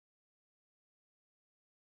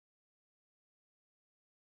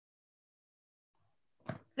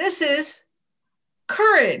This is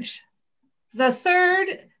Courage, the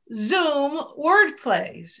third Zoom word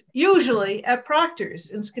plays, usually at Proctor's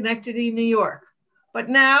in Schenectady, New York, but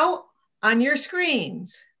now on your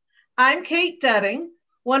screens. I'm Kate Dudding,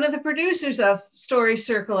 one of the producers of Story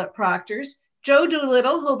Circle at Proctor's. Joe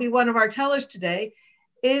Doolittle, who'll be one of our tellers today,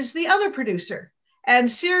 is the other producer. And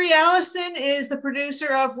Siri Allison is the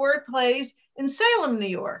producer of word plays in Salem, New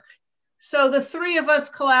York. So the three of us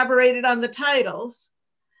collaborated on the titles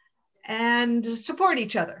and support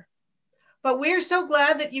each other. But we're so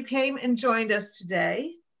glad that you came and joined us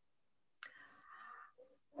today.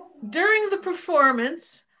 During the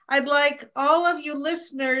performance, I'd like all of you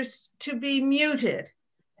listeners to be muted,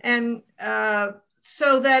 and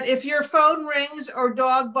so that if your phone rings or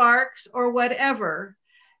dog barks or whatever,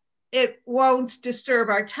 it won't disturb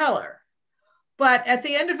our teller. But at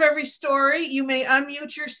the end of every story, you may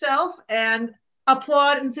unmute yourself and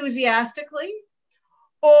applaud enthusiastically,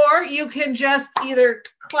 or you can just either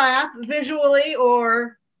clap visually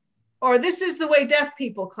or this is the way deaf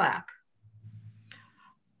people clap.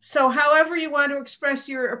 So however you want to express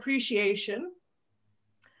your appreciation,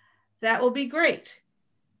 that will be great.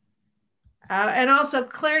 And also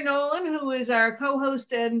Claire Nolan, who is our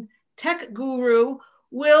co-host and tech guru,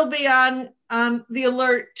 will be on the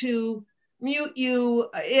alert to mute you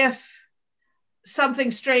if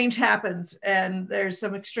something strange happens and there's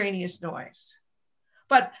some extraneous noise.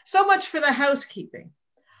 But so much for the housekeeping.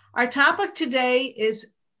 Our topic today is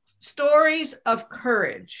stories of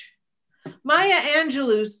courage. Maya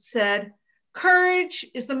Angelou said, "Courage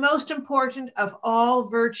is the most important of all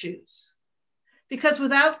virtues, because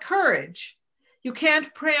without courage, you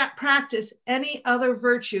can't practice any other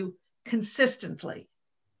virtue consistently."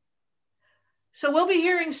 So we'll be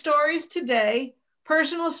hearing stories today,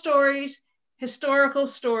 personal stories, historical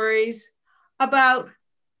stories about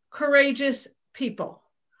courageous people.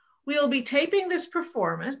 We'll be taping this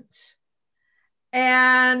performance,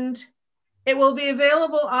 and it will be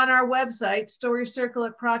available on our website,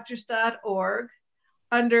 storycircle@proctors.org,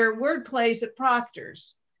 under Word Plays at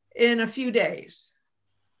Proctor's in a few days.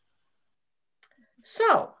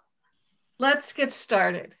 So let's get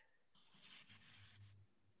started.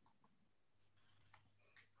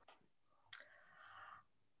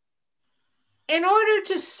 In order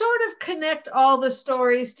to sort of connect all the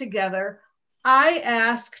stories together, I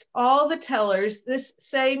asked all the tellers this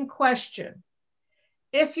same question.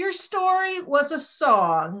 If your story was a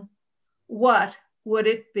song, what would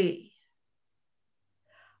it be?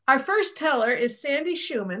 Our first teller is Sandy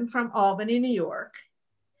Schumann from Albany, New York.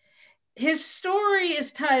 His story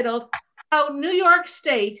is titled How New York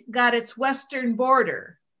State Got Its Western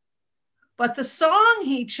Border. But the song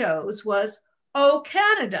he chose was Oh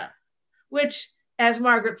Canada, which, as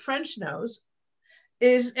Margaret French knows,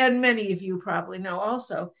 is, and many of you probably know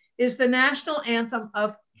also, is the national anthem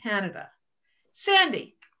of Canada.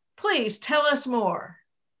 Sandy, please tell us more.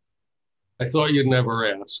 I thought you'd never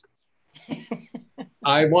ask.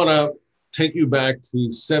 I want to take you back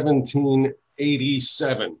to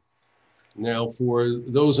 1787. Now, for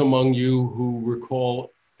those among you who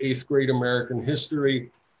recall 8th grade American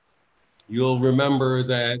history, you'll remember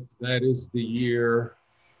that that is the year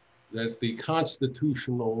that the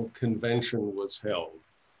Constitutional Convention was held.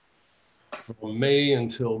 From May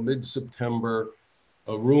until mid-September,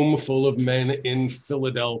 a room full of men in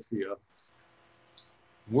Philadelphia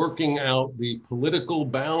working out the political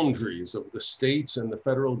boundaries of the states and the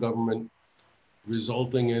federal government,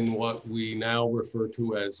 resulting in what we now refer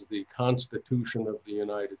to as the Constitution of the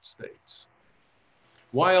United States.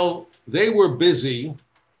 While they were busy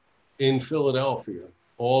in Philadelphia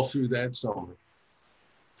all through that summer,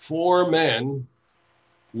 4 men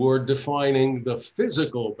were defining the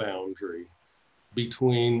physical boundary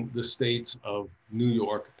between the states of New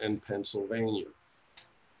York and Pennsylvania.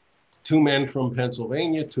 2 men from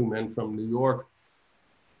Pennsylvania, 2 men from New York.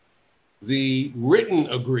 The written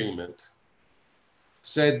agreement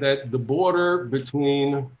said that the border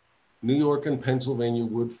between New York and Pennsylvania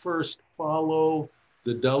would first follow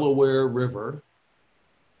the Delaware River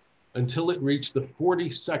until it reached the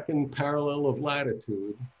 42nd parallel of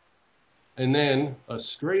latitude, and then a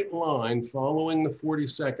straight line following the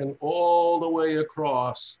 42nd all the way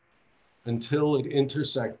across until it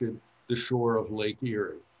intersected the shore of Lake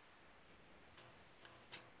Erie.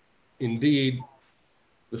 Indeed,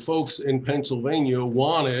 the folks in Pennsylvania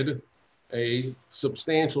wanted a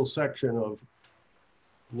substantial section of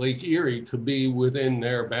Lake Erie to be within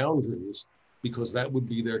their boundaries, because that would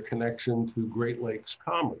be their connection to Great Lakes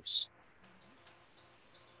commerce.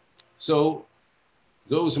 So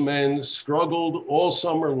those men struggled all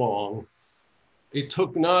summer long It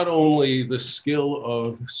took not only the skill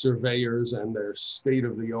of surveyors and their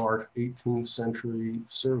state-of-the-art 18th century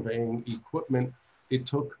surveying equipment, it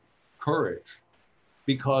took courage,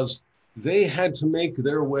 because they had to make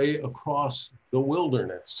their way across the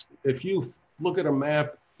wilderness. If you look at a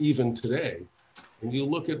map even today, and you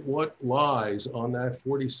look at what lies on that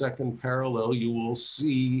 42nd parallel, you will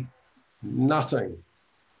see nothing.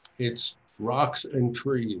 It's rocks and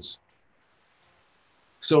trees.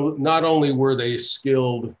 So not only were they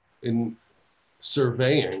skilled in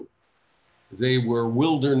surveying, they were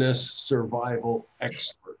wilderness survival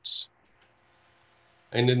experts.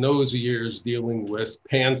 And in those years, dealing with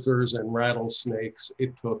panthers and rattlesnakes,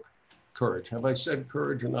 it took courage. Have I said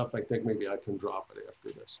courage enough? I think maybe I can drop it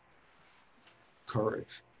after this.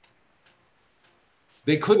 Courage.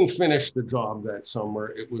 They couldn't finish the job that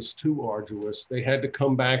summer. It was too arduous. They had to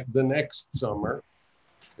come back the next summer.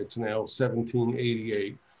 It's now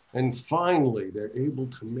 1788. And finally, they're able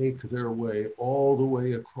to make their way all the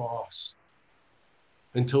way across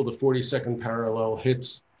until the 42nd parallel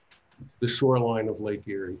hits the shoreline of Lake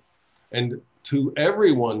Erie. And to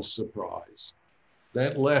everyone's surprise,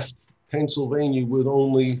 that left Pennsylvania with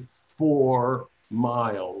only 4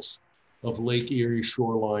 miles of Lake Erie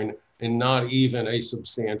shoreline and not even a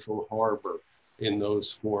substantial harbor in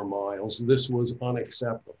those 4 miles. This was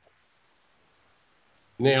unacceptable.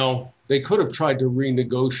 Now, they could have tried to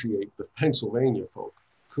renegotiate, the Pennsylvania folk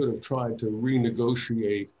could have tried to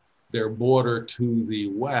renegotiate their border to the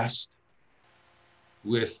west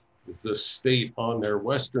with the state on their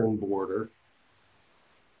western border,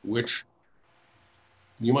 which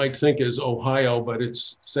you might think is Ohio, but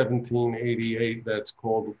it's 1788, that's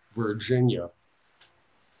called Virginia.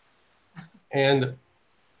 And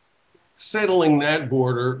settling that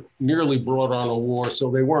border nearly brought on a war,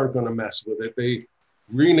 so they weren't going to mess with it. They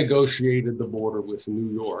renegotiated the border with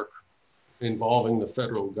New York, involving the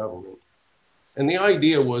federal government. And the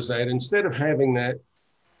idea was that instead of having that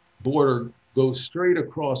border go straight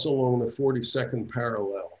across along the 42nd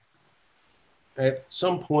parallel, at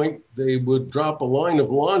some point they would drop a line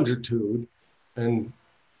of longitude and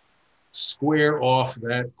square off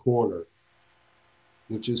that corner,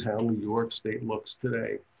 which is how New York State looks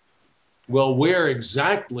today. Well, where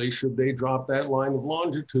exactly should they drop that line of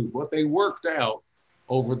longitude? What they worked out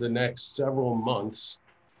over the next several months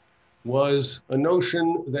was a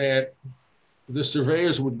notion that the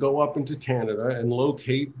surveyors would go up into Canada and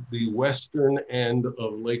locate the western end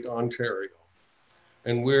of Lake Ontario.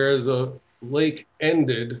 And where the lake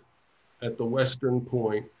ended at the western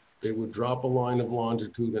point, they would drop a line of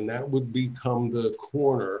longitude, and that would become the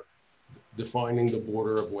corner defining the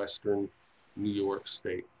border of western New York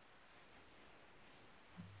State.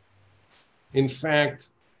 In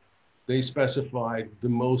fact, they specified the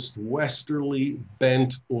most westerly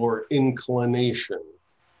bent or inclination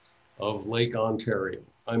of Lake Ontario.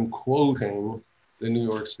 I'm quoting the New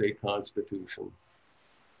York State Constitution.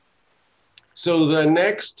 So the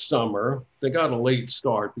next summer, they got a late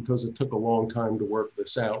start because it took a long time to work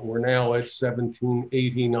this out. We're now at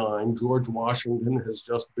 1789. George Washington has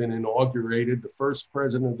just been inaugurated, the first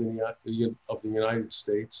president of the United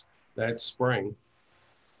States that spring.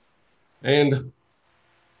 And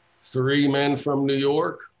 3 men from New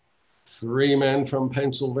York, 3 men from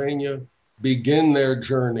Pennsylvania begin their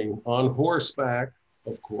journey on horseback,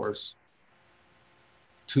 of course,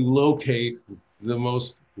 to locate the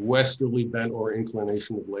most westerly bent or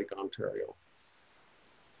inclination of Lake Ontario.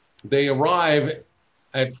 They arrive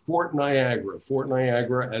at Fort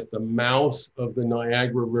Niagara at the mouth of the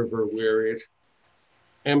Niagara River, where it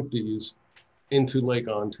empties into Lake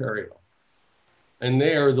Ontario. And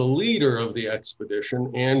there, the leader of the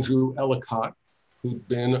expedition, Andrew Ellicott, who'd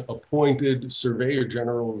been appointed Surveyor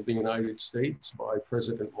General of the United States by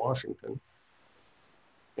President Washington,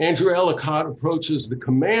 Andrew Ellicott approaches the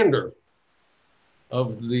commander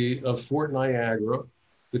of Fort Niagara,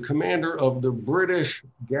 the commander of the British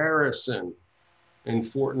garrison in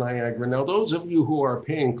Fort Niagara. Now, those of you who are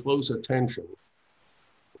paying close attention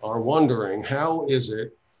are wondering, how is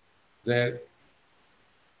it that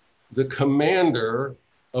the commander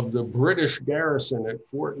of the British garrison at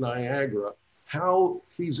Fort Niagara, how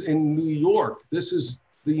he's in New York? This is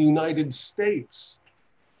the United States.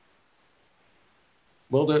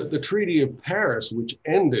 Well, the Treaty of Paris, which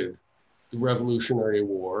ended the Revolutionary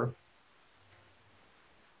War,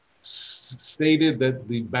 stated that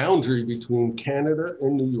the boundary between Canada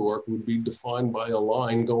and New York would be defined by a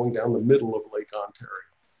line going down the middle of Lake Ontario.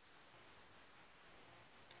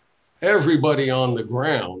 Everybody on the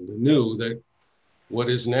ground knew that what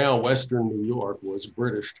is now Western New York was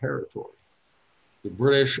British territory. The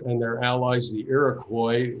British and their allies, the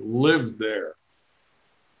Iroquois, lived there.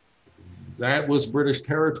 That was British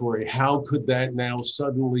territory. How could that now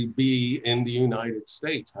suddenly be in the United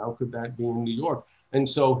States? How could that be in New York? And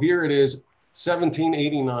so here it is,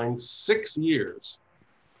 1789, 6 years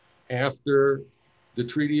after the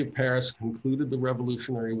Treaty of Paris concluded the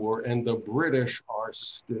Revolutionary War, and the British are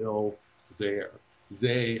still there.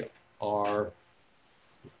 They are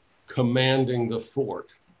commanding the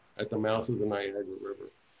fort at the mouth of the Niagara River.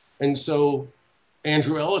 And so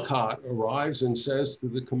Andrew Ellicott arrives and says to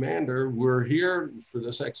the commander, we're here for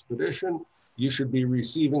this expedition. You should be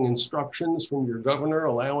receiving instructions from your governor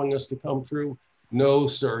allowing us to come through. No,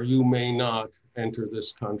 sir, you may not enter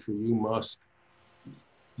this country. You must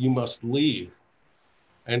leave,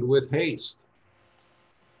 and with haste.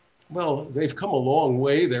 Well, they've come a long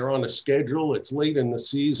way. They're on a schedule. It's late in the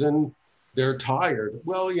season. They're tired.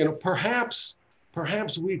 Well,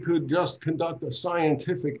 perhaps we could just conduct a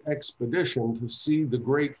scientific expedition to see the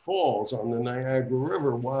Great Falls on the Niagara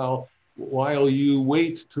River while you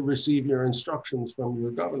wait to receive your instructions from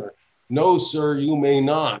your governor. No, sir, you may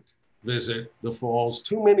not visit the falls.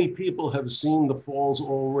 Too many people have seen the falls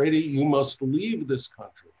already. You must leave this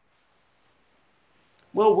country.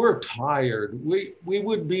 Well, we're tired. We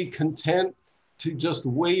would be content to just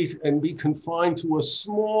wait and be confined to a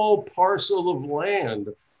small parcel of land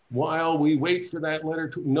while we wait for that letter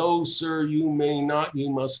to, no, sir, you may not, you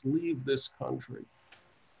must leave this country.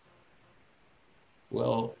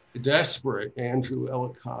 Well, desperate, Andrew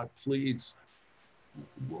Ellicott pleads,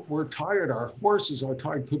 we're tired, our horses are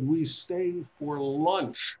tired, could we stay for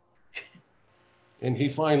lunch? And he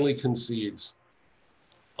finally concedes,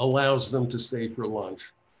 allows them to stay for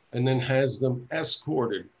lunch, and then has them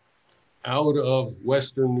escorted out of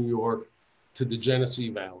Western New York to the Genesee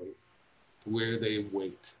Valley, where they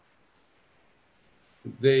wait.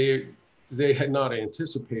 They had not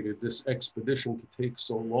anticipated this expedition to take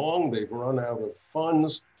so long. They've run out of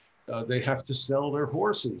funds. They have to sell their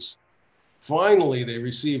horses. Finally, they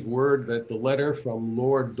receive word that the letter from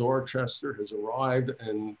Lord Dorchester has arrived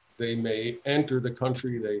and they may enter the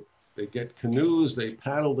country. They get canoes, they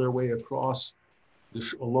paddle their way across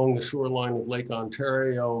along the shoreline of Lake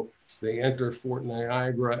Ontario. They enter Fort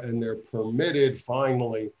Niagara, and they're permitted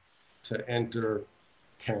finally to enter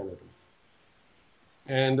Canada.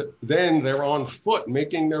 And then they're on foot,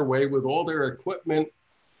 making their way with all their equipment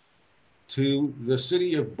to the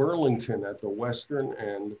city of Burlington at the western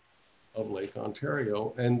end of Lake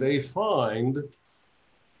Ontario. And they find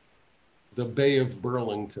the Bay of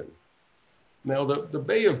Burlington. Now, the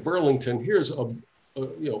Bay of Burlington, here's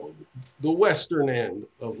the western end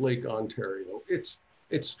of Lake Ontario.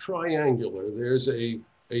 It's triangular. There's a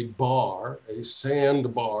bar, a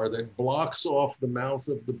sand bar that blocks off the mouth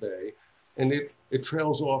of the bay, and it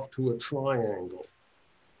trails off to a triangle.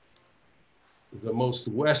 The most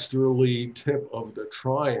westerly tip of the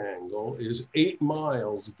triangle is 8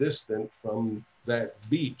 miles distant from that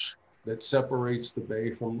beach that separates the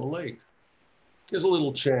bay from the lake. There's a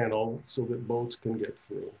little channel so that boats can get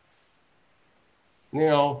through.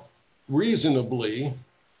 Now, reasonably,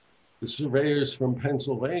 the surveyors from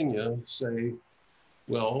Pennsylvania say,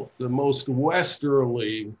 well, the most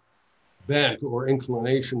westerly bent or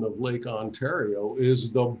inclination of Lake Ontario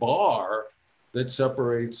is the bar that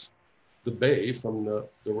separates the bay from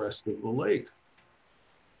the rest of the lake.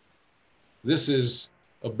 This is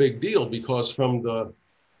a big deal because from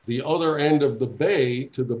the other end of the bay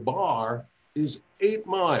to the bar is 8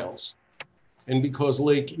 miles. And because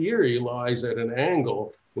Lake Erie lies at an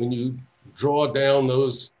angle, when you draw down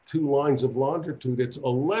those 2 lines of longitude, it's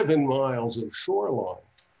 11 miles of shoreline.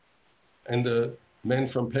 And the men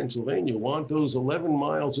from Pennsylvania want those 11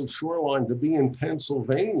 miles of shoreline to be in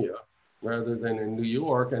Pennsylvania rather than in New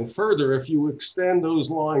York. And further, if you extend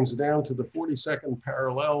those lines down to the 42nd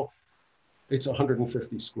parallel, it's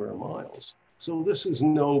 150 square miles. So this is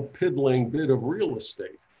no piddling bit of real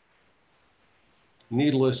estate.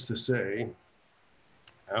 Needless to say,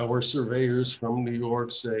 our surveyors from New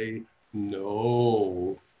York say,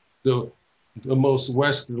 no, the most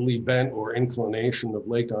westerly bent or inclination of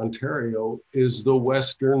Lake Ontario is the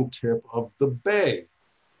western tip of the bay.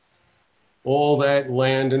 All that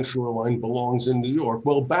land and shoreline belongs in New York.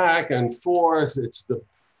 Well, back and forth, it's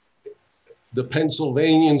the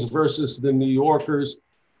Pennsylvanians versus the New Yorkers.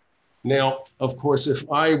 Now, of course, if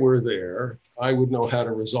I were there, I would know how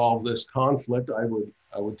to resolve this conflict.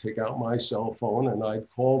 I would take out my cell phone and I'd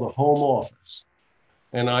call the home office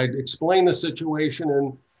and I'd explain the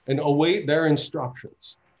situation and await their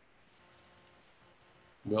instructions.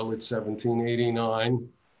 Well, it's 1789.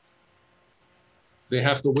 They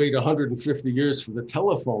have to wait 150 years for the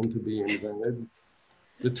telephone to be invented.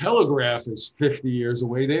 The telegraph is 50 years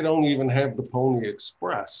away. They don't even have the Pony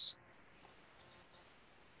Express.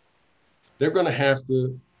 They're going to have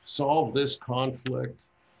to solve this conflict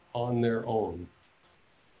on their own,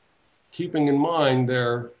 keeping in mind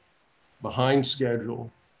they're behind schedule,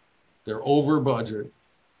 they're over budget,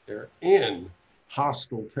 they're in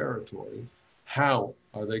hostile territory. How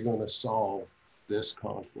are they going to solve this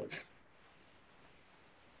conflict?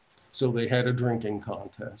 So they had a drinking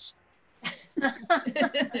contest.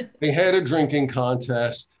 They had a drinking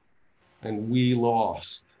contest and we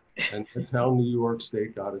lost. And that's how New York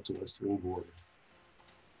State got its western border.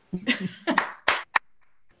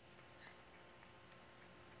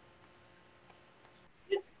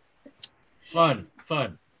 Fun.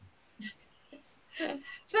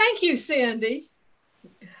 Thank you, Sandy.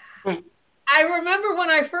 I remember when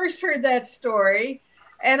I first heard that story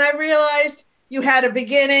and I realized you had a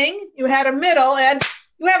beginning, you had a middle, and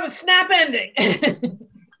you have a snap ending.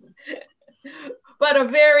 But a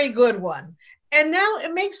very good one. And now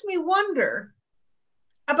it makes me wonder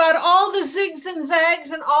about all the zigs and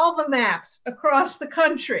zags and all the maps across the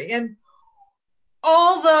country and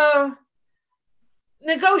all the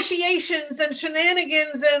negotiations and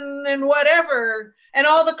shenanigans and whatever, and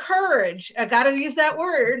all the courage, I got to use that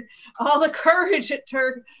word, all the courage it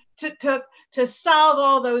took to solve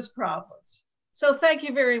all those problems. So thank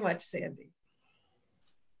you very much, Sandy.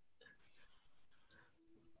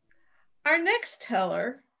 Our next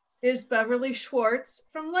teller is Beverly Schwartz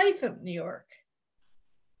from Latham, New York.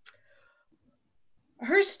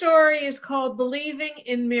 Her story is called Believing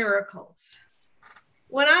in Miracles.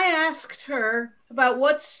 When I asked her about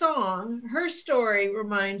what song her story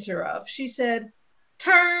reminds her of, she said,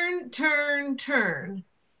 "Turn, Turn, Turn,"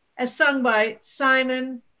 as sung by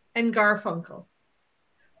Simon and Garfunkel.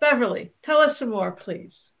 Beverly, tell us some more,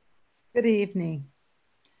 please. Good evening.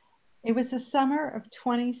 It was the summer of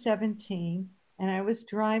 2017, and I was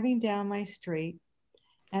driving down my street,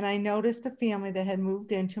 and I noticed the family that had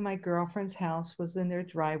moved into my girlfriend's house was in their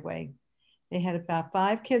driveway. They had about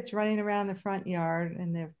 5 kids running around the front yard,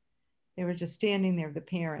 and they were just standing there, the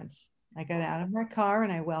parents. I got out of my car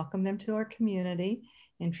and I welcomed them to our community,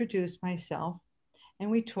 introduced myself, and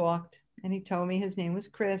we talked, and he told me his name was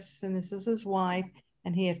Chris, and this is his wife,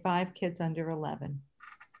 and he had 5 kids under 11.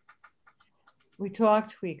 We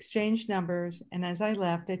talked, we exchanged numbers, and as I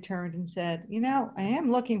left, I turned and said, "You know, I am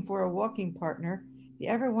looking for a walking partner. If you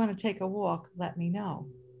ever want to take a walk, let me know."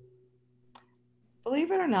 Believe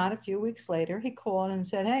it or not, a few weeks later, he called and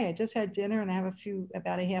said, "Hey, I just had dinner and I have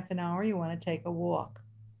about a half an hour. You want to take a walk?"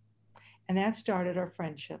 And that started our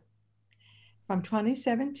friendship. From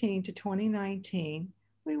 2017 to 2019,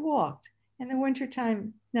 we walked. In the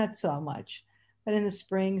wintertime, not so much, but in the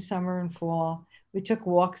spring, summer, and fall, we took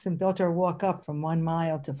walks and built our walk up from 1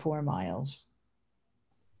 mile to 4 miles.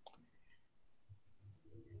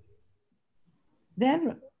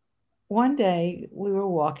 Then one day we were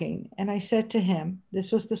walking and I said to him,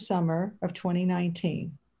 this was the summer of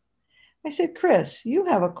 2019. I said, "Chris, you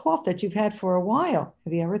have a cough that you've had for a while.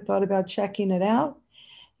 Have you ever thought about checking it out?"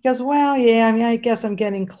 He goes, "Well, yeah, I guess I'm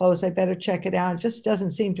getting close. I better check it out. It just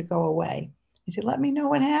doesn't seem to go away." He said, "Let me know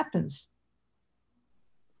what happens."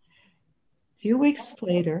 A few weeks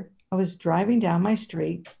later, I was driving down my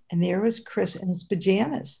street and there was Chris in his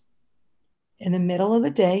pajamas in the middle of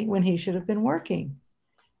the day when he should have been working.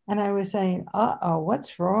 And I was saying, "Uh-oh,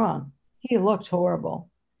 what's wrong?" He looked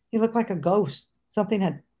horrible. He looked like a ghost. Something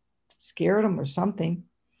had scared him or something.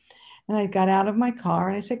 And I got out of my car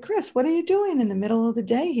and I said, "Chris, what are you doing in the middle of the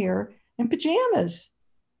day here in pajamas?"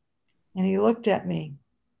 And he looked at me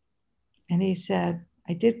and he said,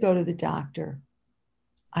 "I did go to the doctor.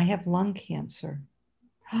 I have lung cancer."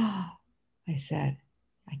 I said,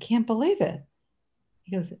 "I can't believe it."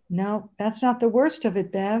 He goes, "No, that's not the worst of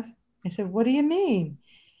it, Bev." I said, "What do you mean?"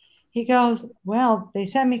 He goes, "Well, they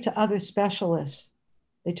sent me to other specialists.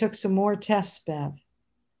 They took some more tests, Bev,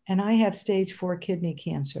 and I have stage 4 kidney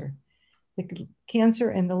cancer. The cancer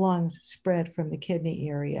in the lungs spread from the kidney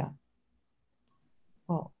area."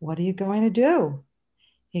 "Well, what are you going to do?"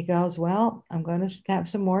 He goes, "Well, I'm going to have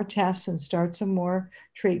some more tests and start some more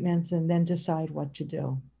treatments and then decide what to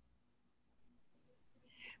do."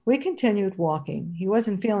 We continued walking. He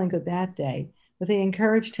wasn't feeling good that day, but they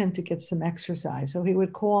encouraged him to get some exercise. So he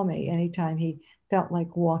would call me anytime he felt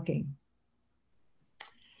like walking.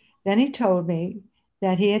 Then he told me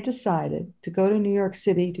that he had decided to go to New York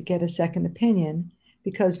City to get a second opinion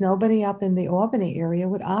because nobody up in the Albany area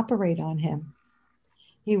would operate on him.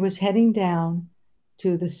 He was heading down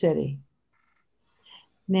to the city.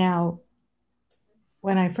 Now,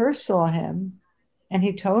 when I first saw him and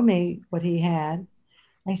he told me what he had,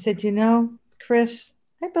 I said, "You know, Chris,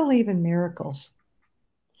 I believe in miracles.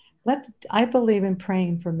 I believe in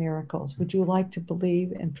praying for miracles. Would you like to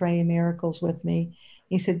believe and pray in miracles with me?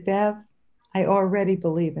 He said, Bev, I already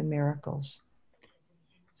believe in miracles.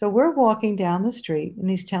 So we're walking down the street and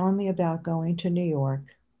he's telling me about going to New York.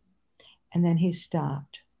 And then he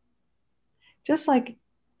stopped. Just like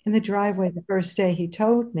in the driveway the first day he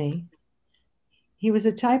told me, he was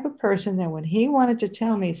the type of person that when he wanted to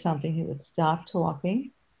tell me something, he would stop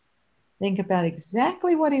talking, think about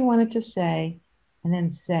exactly what he wanted to say, and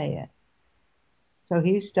then say it. So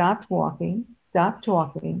he stopped walking, stopped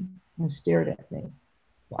talking, and stared at me.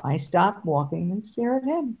 So I stopped walking and stared at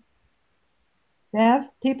him. Bev,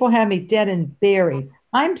 people have me dead and buried.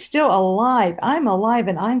 I'm still alive. I'm alive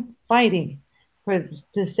and I'm fighting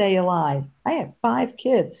to stay alive. I have 5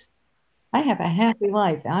 kids. I have a happy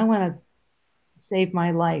life. I want to save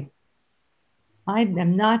my life. I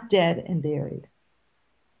am not dead and buried.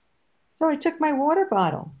 So I took my water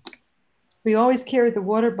bottle. We always carried the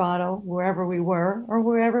water bottle wherever we were or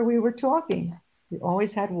wherever we were talking. We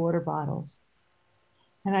always had water bottles.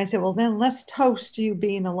 And I said, well, then let's toast to you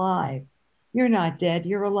being alive. You're not dead,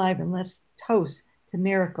 you're alive, and let's toast to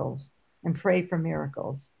miracles and pray for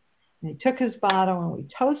miracles. And he took his bottle and we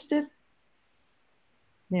toasted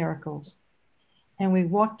miracles. And we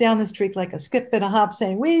walked down the street like a skip and a hop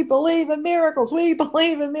saying, we believe in miracles, we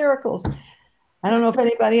believe in miracles. I don't know if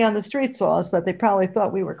anybody on the street saw us, but they probably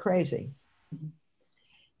thought we were crazy.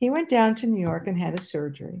 He went down to New York and had a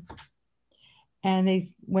surgery. And they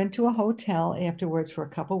went to a hotel afterwards for a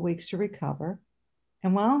couple of weeks to recover.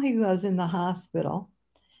 And while he was in the hospital,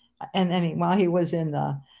 and I mean, while he was in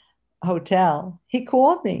the hotel, he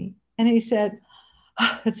called me and he said,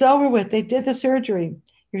 it's over with. They did the surgery.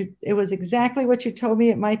 It was exactly what you told me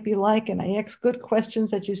it might be like. And I asked good questions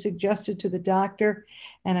that you suggested to the doctor.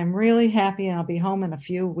 And I'm really happy and I'll be home in a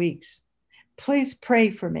few weeks. Please pray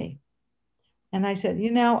for me. And I said,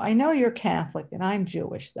 I know you're Catholic and I'm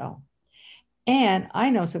Jewish though. And I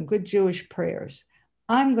know some good Jewish prayers.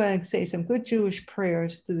 I'm going to say some good Jewish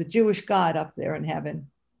prayers to the Jewish God up there in heaven.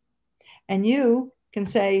 And you can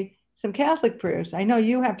say some Catholic prayers. I know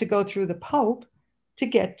you have to go through the Pope to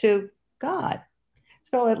get to God.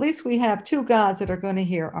 So at least we have 2 gods that are going to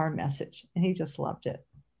hear our message. And he just loved it.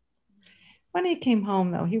 When he came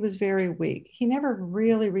home, though, he was very weak. He never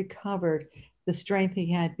really recovered the strength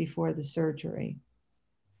he had before the surgery.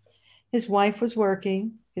 His wife was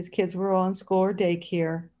working. His kids were all in school or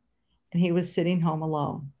daycare. And he was sitting home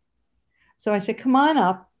alone. So I said, come on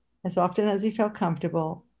up, as often as he felt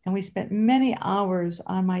comfortable. And we spent many hours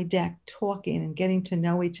on my deck talking and getting to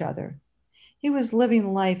know each other. He was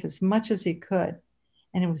living life as much as he could,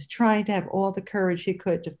 and he was trying to have all the courage he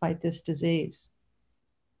could to fight this disease.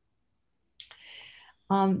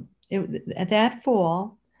 That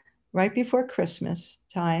fall, right before Christmas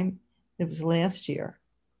time, it was last year,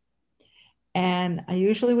 and I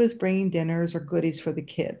usually was bringing dinners or goodies for the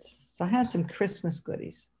kids. So I had some Christmas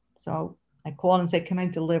goodies. So I called and said, can I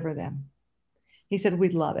deliver them? He said,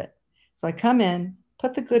 we'd love it. So I come in,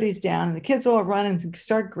 put the goodies down, and the kids all run and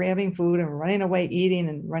start grabbing food and running away, eating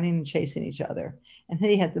and running and chasing each other. And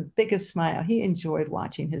he had the biggest smile. He enjoyed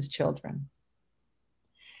watching his children.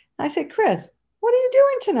 I said, Chris, what are you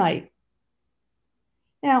doing tonight?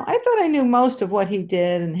 Now, I thought I knew most of what he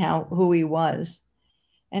did and who he was.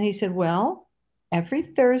 And he said, well, every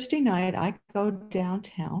Thursday night I go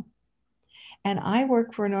downtown and I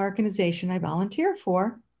work for an organization I volunteer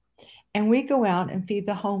for. And we go out and feed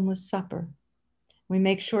the homeless supper. We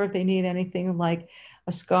make sure if they need anything like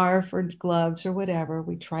a scarf or gloves or whatever,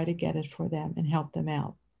 we try to get it for them and help them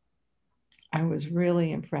out. I was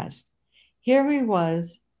really impressed. Here he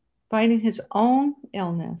was fighting his own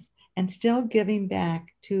illness and still giving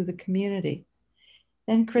back to the community.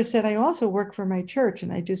 Then Chris said, I also work for my church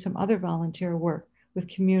and I do some other volunteer work with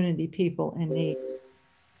community people in need.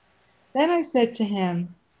 Then I said to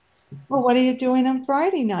him, well, what are you doing on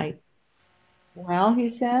Friday night? Well, he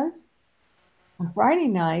says, on Friday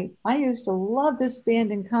night, I used to love this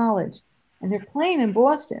band in college, and they're playing in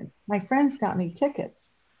Boston. My friends got me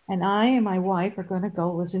tickets, and I and my wife are going to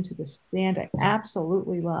go listen to this band I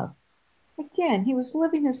absolutely love. Again, he was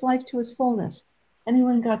living his life to his fullness. And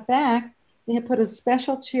when he got back, they had put a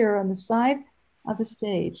special chair on the side of the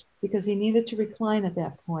stage because he needed to recline at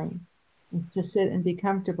that point to sit and be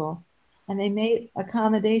comfortable. And they made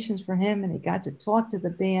accommodations for him, and he got to talk to the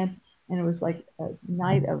band, and it was like a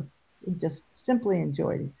night of he just simply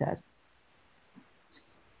enjoyed, he said.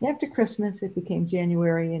 After Christmas, it became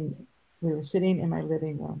January, and we were sitting in my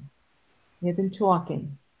living room. We had been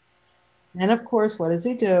talking. And of course, what does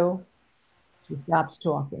he do? He stops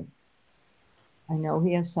talking. I know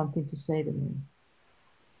he has something to say to me.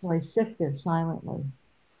 So I sit there silently.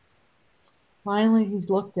 Finally, he's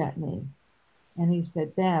looked at me and he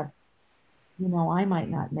said, Bev, you know, I might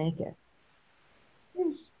not make it. He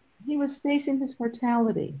was, he was facing his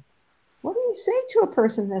mortality. What do you say to a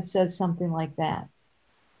person that says something like that?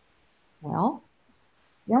 Well,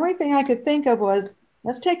 the only thing I could think of was,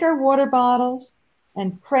 let's take our water bottles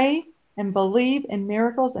and pray and believe in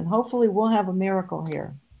miracles, and hopefully we'll have a miracle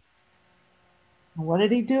here. And what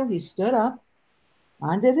did he do? He stood up,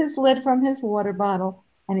 undid his lid from his water bottle,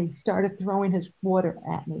 and he started throwing his water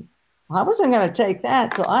at me. I wasn't going to take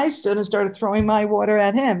that, so I stood and started throwing my water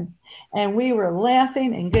at him. And we were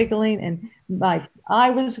laughing and giggling, and I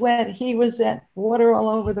was wet, he was wet, water all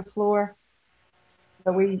over the floor.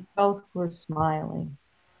 But we both were smiling.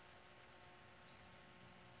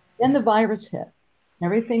 Then the virus hit.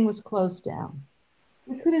 Everything was closed down.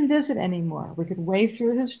 We couldn't visit anymore. We could wave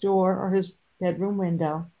through his door or his bedroom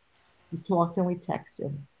window. We talked and we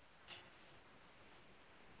texted.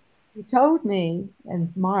 He told me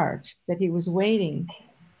in March that he was waiting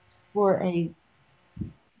for a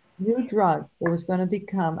new drug that was going to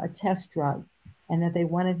become a test drug and that they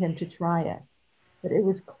wanted him to try it. But it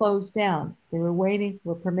was closed down. They were waiting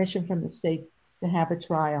for permission from the state to have a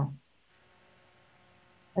trial.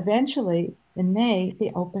 Eventually, in May,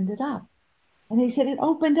 they opened it up. And he said, it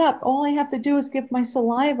opened up. All I have to do is give my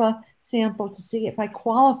saliva sample to see if I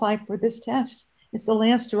qualify for this test. It's the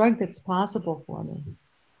last drug that's possible for me.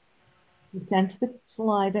 He sent the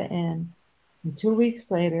saliva in, and 2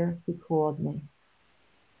 weeks later, he called me.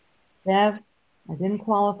 Bev, I didn't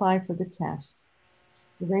qualify for the test.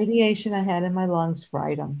 The radiation I had in my lungs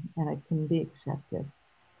fried him, and I couldn't be accepted.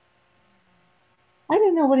 I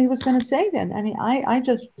didn't know what he was going to say then. I mean, I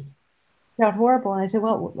just felt horrible. And I said,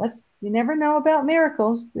 well, you never know about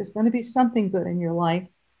miracles. There's going to be something good in your life.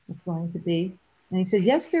 It's going to be. And he said,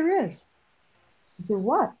 yes, there is. I said,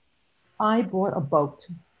 what? I bought a boat.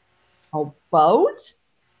 A boat?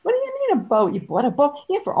 What do you mean a boat? You bought a boat?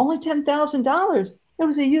 Yeah, for only $10,000. It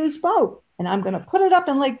was a used boat. And I'm going to put it up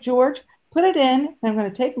in Lake George, put it in, and I'm going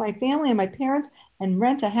to take my family and my parents and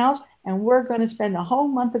rent a house. And we're going to spend the whole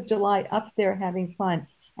month of July up there having fun.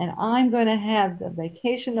 And I'm going to have the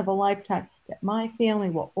vacation of a lifetime that my family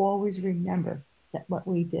will always remember that what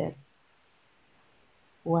we did.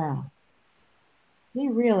 Wow. He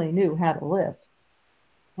really knew how to live.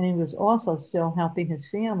 And he was also still helping his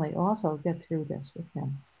family also get through this with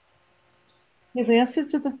him. He lasted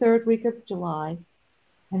to the third week of July,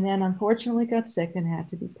 and then unfortunately got sick and had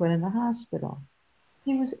to be put in the hospital.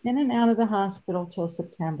 He was in and out of the hospital till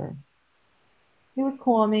September. He would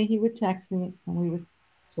call me, he would text me, and we would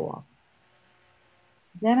talk.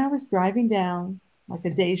 Then I was driving down, like a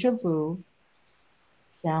deja vu,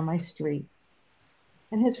 down my street.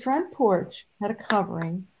 And his front porch had a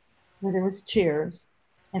covering where there was chairs.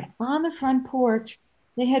 And on the front porch,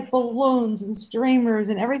 they had balloons and streamers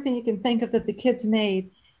and everything you can think of that the kids made.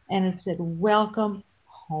 And it said, welcome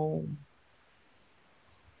home.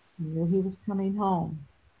 I knew he was coming home.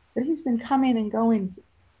 But he's been coming and going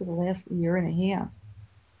for the last year and a half.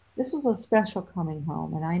 This was a special coming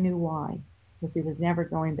home, and I knew why, because he was never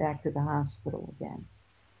going back to the hospital again.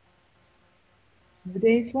 A few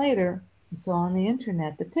days later, I saw on the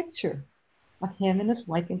internet the picture of him and his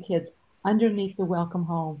wife and kids underneath the welcome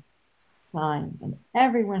home sign, and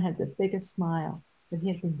everyone had the biggest smile. But he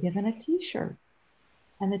had been given a t-shirt,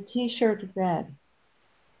 and the t-shirt read,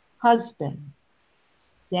 husband,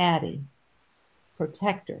 daddy,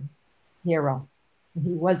 protector, hero. And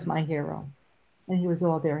he was my hero, and he was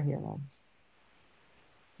all their heroes.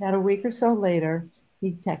 About a week or so later,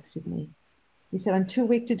 he texted me. He said, I'm too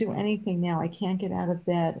weak to do anything now. I can't get out of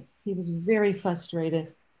bed. He was very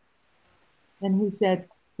frustrated. And he said,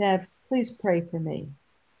 Dad, please pray for me.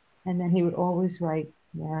 And then he would always write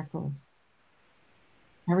miracles.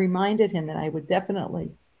 I reminded him that I would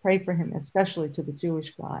definitely pray for him, especially to the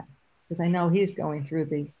Jewish God, because I know he's going through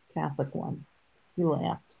the Catholic one. He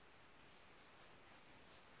laughed.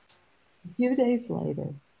 A few days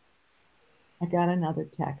later, I got another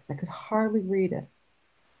text. I could hardly read it.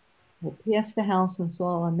 I passed the house and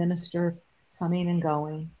saw a minister coming and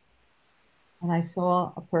going. And I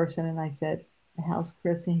saw a person and I said, the house,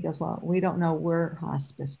 Chris? And he goes, well, we don't know, we're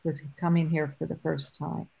hospice. We're coming here for the first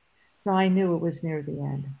time. So I knew it was near the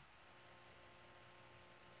end.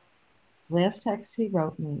 Last text he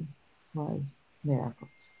wrote me was miracles.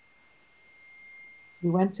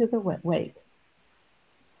 We went to the wake.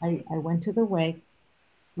 I went to the wake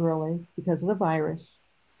early because of the virus,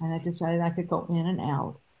 and I decided I could go in and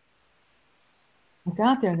out. I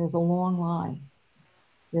got there and there was a long line.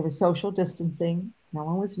 There was social distancing. No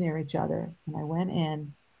one was near each other. And I went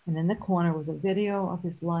in, and in the corner was a video of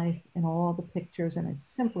his life and all the pictures, and I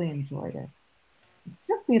simply enjoyed it. It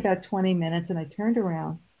took me about 20 minutes and I turned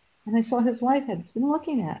around and I saw his wife had been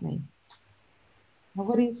looking at me. Now,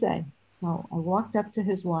 what do you say? So I walked up to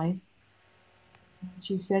his wife.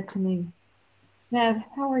 She said to me, Bev,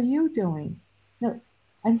 how are you doing? No,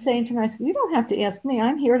 I'm saying to myself, you don't have to ask me.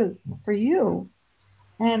 I'm here for you.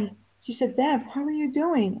 And she said, Bev, how are you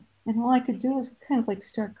doing? And all I could do was kind of like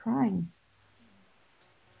start crying.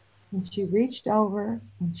 And she reached over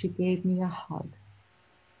and she gave me a hug.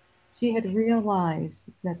 She had realized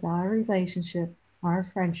that our relationship, our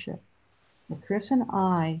friendship, that Chris and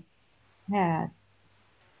I had,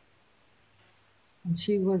 and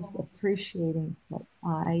she was appreciating what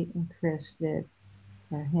I and Chris did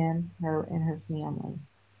for him, her, and her family.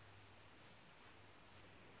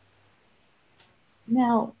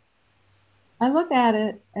 Now, I look at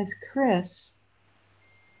it as Chris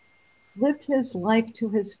lived his life to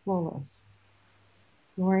his fullest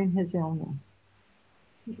during his illness.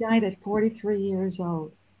 He died at 43 years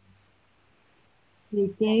old.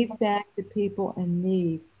 He gave back to people in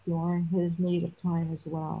need during his need of time as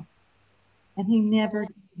well. And he never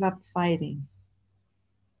gave up fighting.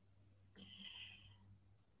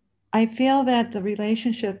 I feel that the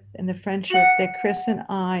relationship and the friendship that Chris and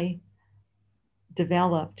I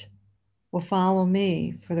developed will follow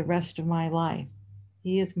me for the rest of my life.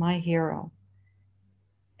 He is my hero.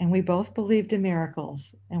 And we both believed in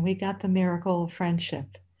miracles, and we got the miracle of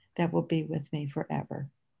friendship that will be with me forever.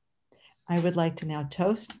 I would like to now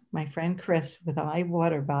toast my friend Chris with my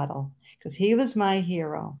water bottle because he was my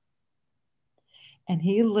hero. And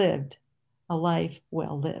he lived a life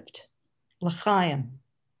well lived. L'chaim.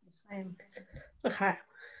 L'chaim.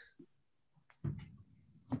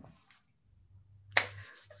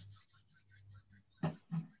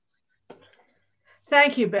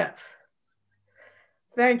 Thank you, Bev.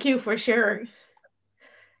 Thank you for sharing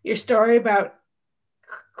your story about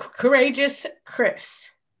courageous Chris.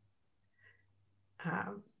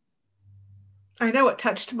 I know it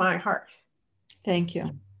touched my heart. Thank you.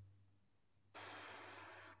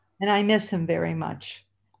 And I miss him very much.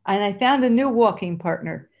 And I found a new walking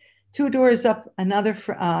partner. 2 doors up, another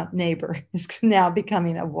neighbor is now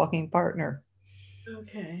becoming a walking partner.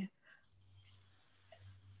 Okay.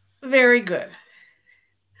 Very good.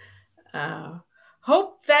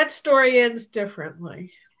 Hope that story ends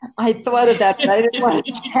differently. I thought of that, but I didn't want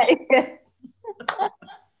to take it.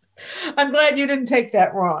 I'm glad you didn't take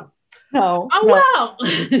that wrong. No. Oh, no.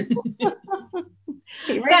 well.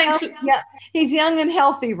 Thanks. Yeah, he's young and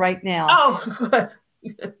healthy right now. Oh, good.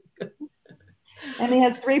 And he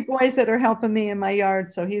has 3 boys that are helping me in my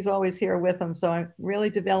yard, so he's always here with them. So I'm really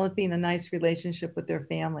developing a nice relationship with their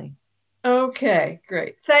family. Okay,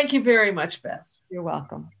 great. Thank you very much, Beth. You're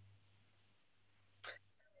welcome.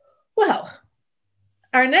 Well,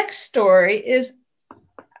 our next story is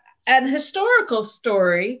an historical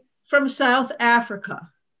story from South Africa.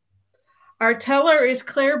 Our teller is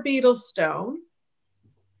Claire Beadlestone.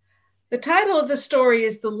 The title of the story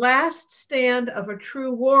is The Last Stand of a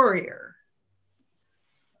True Warrior.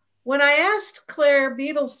 When I asked Claire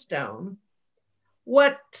Beadlestone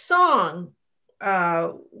what song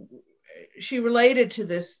she related to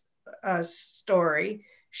this story,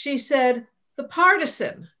 she said, The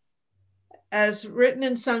Partisan, as written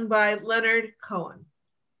and sung by Leonard Cohen.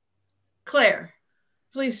 Claire,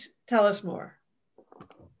 please tell us more.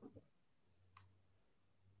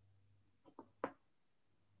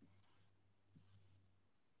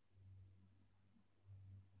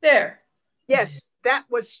 There. Yes, that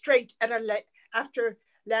was straight after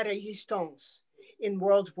La Résistance in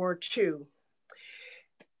World War II.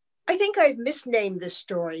 I think I've misnamed this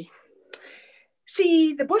story.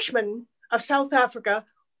 See, the Bushman of South Africa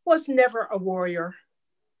was never a warrior.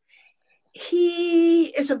 He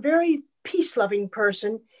is a very peace-loving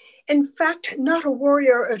person. In fact, not a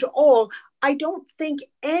warrior at all. I don't think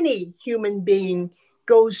any human being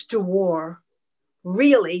goes to war,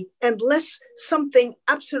 really, unless something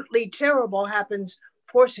absolutely terrible happens,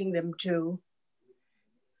 forcing them to.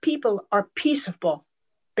 People are peaceable,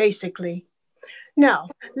 basically. Now,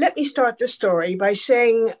 let me start the story by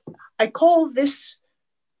saying I call this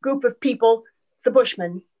group of people the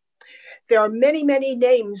Bushmen. There are many, many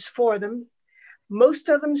names for them, most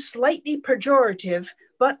of them slightly pejorative,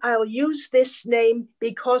 but I'll use this name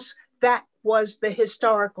because that was the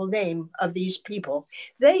historical name of these people.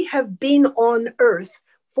 They have been on Earth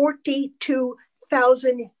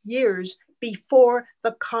 42,000 years before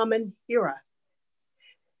the Common Era.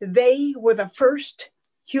 They were the first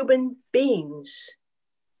human beings.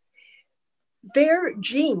 Their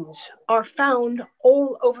genes are found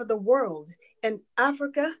all over the world, in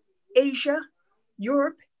Africa, Asia,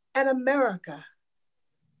 Europe, and America.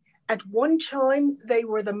 At one time, they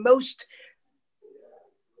were the most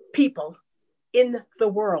people in the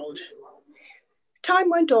world. Time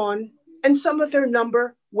went on, and some of their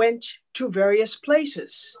number went to various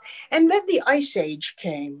places. And then the Ice Age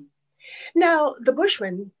came. Now, the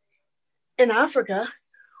Bushmen in Africa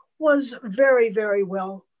was very, very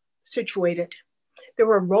well situated. There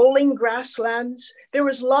were rolling grasslands. There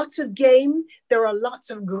was lots of game. There were lots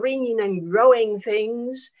of green and growing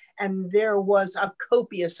things. And there was a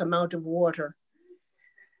copious amount of water.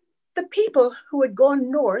 The people who had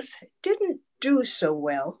gone north didn't do so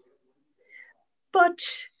well. But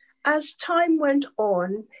as time went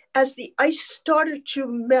on, as the ice started to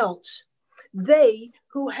melt, they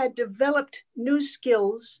who had developed new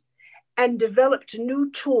skills and developed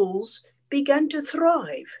new tools began to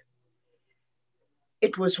thrive.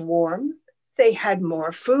 It was warm. They had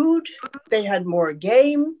more food. They had more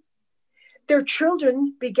game. Their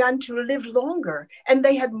children began to live longer, and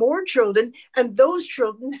they had more children, and those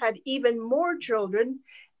children had even more children,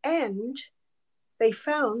 and they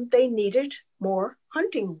found they needed more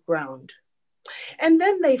hunting ground. And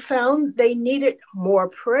then they found they needed more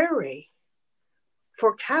prairie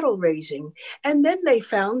for cattle raising. And then they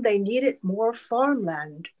found they needed more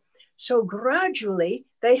farmland. So gradually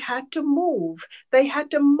they had to move, they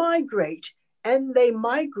had to migrate, and they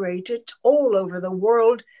migrated all over the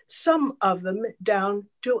world, some of them down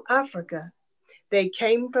to Africa. They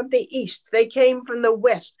came from the east, they came from the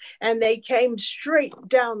west, and they came straight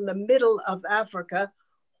down the middle of Africa,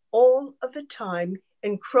 all of the time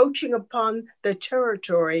encroaching upon the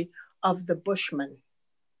territory of the Bushmen.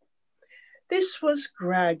 This was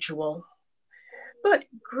gradual, but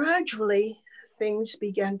gradually things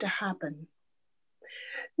began to happen.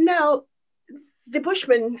 Now, the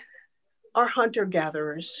Bushmen are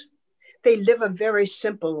hunter-gatherers. They live a very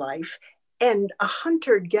simple life, and a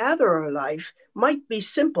hunter-gatherer life might be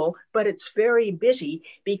simple, but it's very busy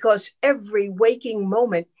because every waking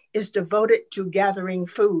moment is devoted to gathering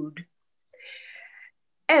food.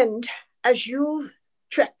 And as you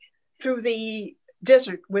trek through the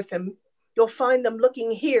desert with them, you'll find them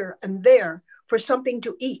looking here and there for something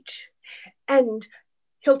to eat. And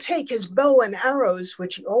he'll take his bow and arrows,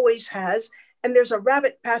 which he always has, and there's a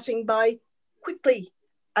rabbit passing by quickly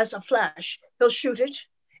as a flash. He'll shoot it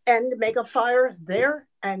and make a fire there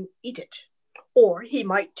and eat it. Or he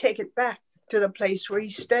might take it back to the place where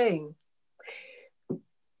he's staying.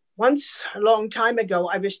 Once, a long time ago,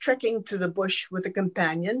 I was trekking through the bush with a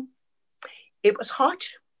companion. It was hot,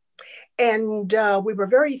 and we were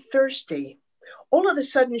very thirsty. All of a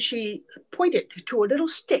sudden, she pointed to a little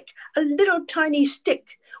stick, a little tiny stick,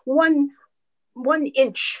 one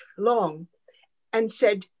inch long, and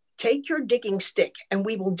said, "Take your digging stick and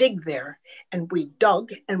we will dig there." And we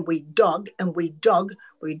dug and we dug and we dug.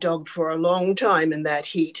 We dug for a long time in that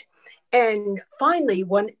heat. And finally,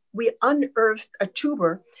 when we unearthed a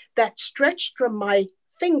tuber that stretched from my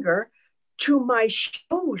finger to my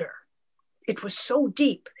shoulder, it was so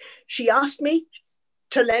deep. She asked me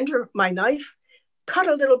to lend her my knife, cut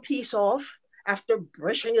a little piece off after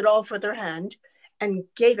brushing it off with her hand,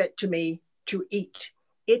 and gave it to me to eat.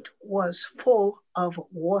 It was full of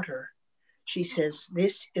water. She says,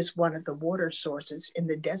 "This is one of the water sources in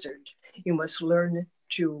the desert. You must learn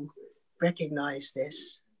to recognize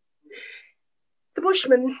this." The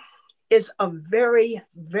Bushman is a very,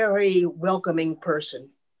 very welcoming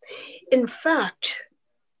person. In fact,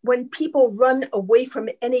 when people run away from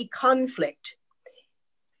any conflict,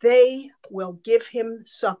 they will give him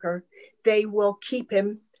succor. They will keep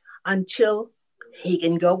him until he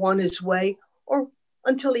can go on his way or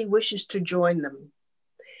until he wishes to join them.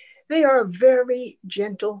 They are very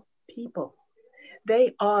gentle people.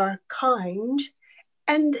 They are kind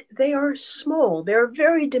and they are small. They're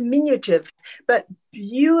very diminutive, but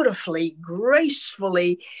beautifully,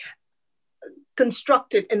 gracefully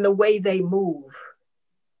constructed in the way they move.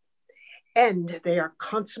 And they are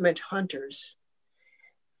consummate hunters.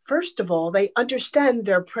 First of all, they understand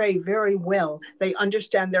their prey very well. They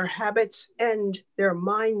understand their habits and their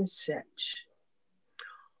mindset.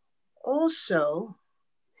 Also,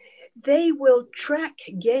 they will track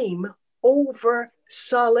game over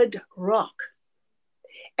solid rock.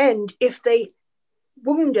 And if they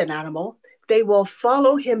wound an animal, they will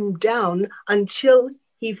follow him down until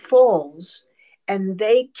he falls. And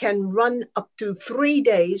they can run up to 3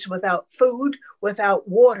 days without food, without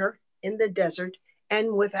water in the desert,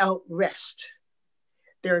 and without rest.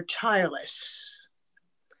 They're tireless.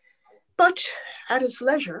 But at his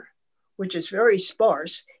leisure, which is very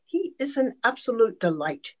sparse, he is an absolute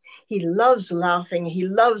delight. He loves laughing, he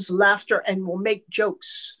loves laughter, and will make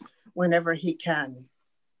jokes whenever he can.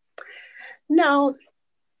 Now,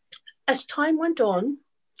 As time went on,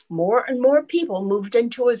 more and more people moved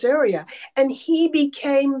into his area, and he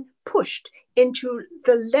became pushed into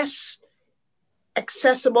the less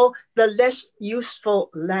accessible, the less useful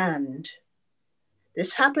land.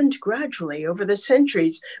 This happened gradually over the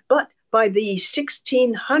centuries, but by the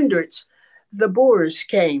 1600s, the Boers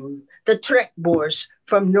came, the Trek Boers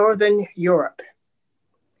from Northern Europe.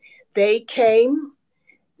 They came,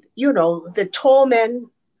 the tall men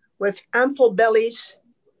with ample bellies,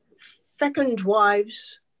 fecund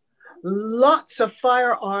wives, lots of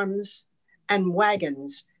firearms and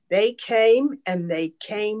wagons. They came and they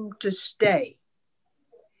came to stay.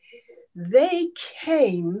 They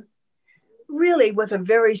came really with a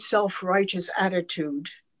very self-righteous attitude.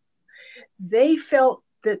 They felt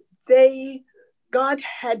that God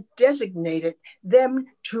had designated them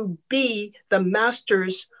to be the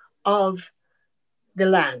masters of the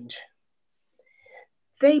land.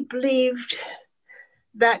 They believed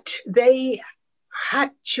that they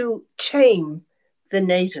had to tame the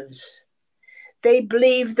natives. They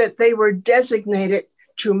believed that they were designated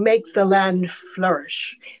to make the land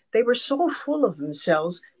flourish. They were so full of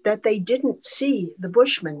themselves that they didn't see the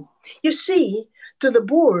Bushmen. You see, to the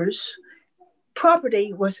Boers,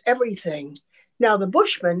 property was everything. Now the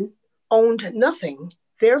Bushmen owned nothing,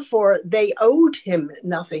 therefore they owed him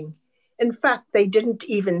nothing. In fact, they didn't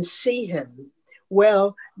even see him.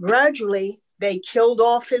 Well, gradually they killed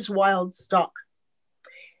off his wild stock.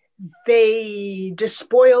 They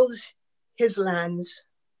despoiled his lands.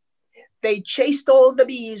 They chased all the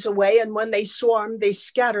bees away, and when they swarmed, they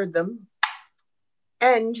scattered them.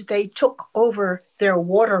 And they took over their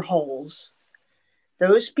water holes.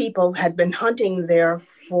 Those people had been hunting there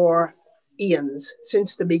for eons,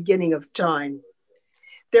 since the beginning of time.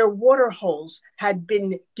 Their water holes had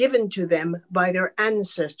been given to them by their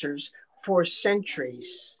ancestors for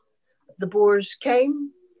centuries. The Boers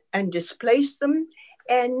came and displaced them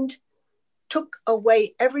and took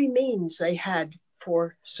away every means they had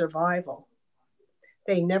for survival.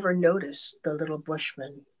 They never noticed the little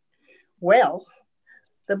Bushmen. Well,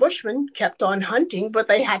 the Bushmen kept on hunting, but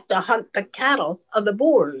they had to hunt the cattle of the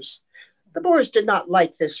Boers. The Boers did not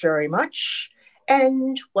like this very much,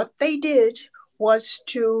 and what they did was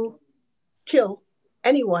to kill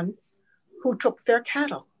anyone who took their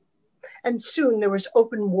cattle. And soon there was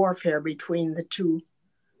open warfare between the two.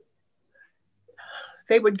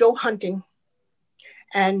 They would go hunting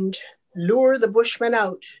and lure the Bushman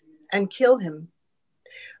out and kill him.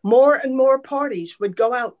 More and more parties would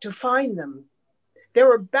go out to find them. There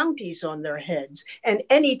were bounties on their heads, and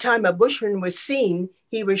any time a Bushman was seen,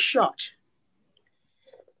 he was shot.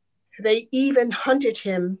 They even hunted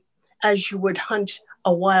him as you would hunt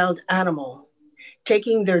a wild animal,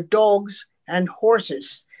 taking their dogs and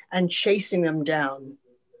horses and chasing them down.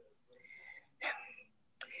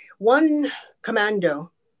 One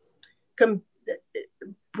commando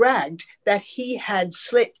bragged that he had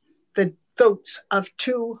slit the throats of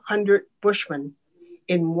 200 Bushmen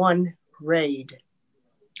in one raid.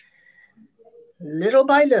 Little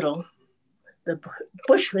by little, the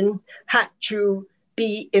Bushmen had to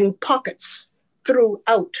be in pockets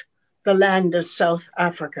throughout the land of South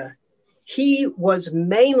Africa. He was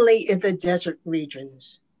mainly in the desert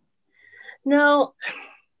regions. Now,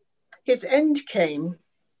 his end came,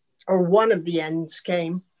 or one of the ends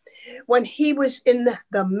came, when he was in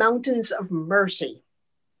the Mountains of Mercy.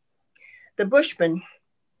 The Bushman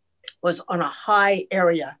was on a high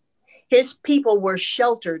area. His people were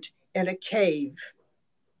sheltered in a cave.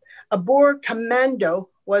 A Boer commando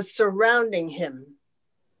was surrounding him.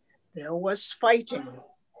 There was fighting,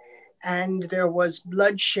 and there was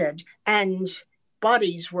bloodshed, and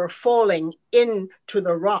bodies were falling into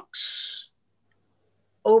the rocks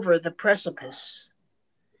over the precipice.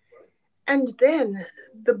 And then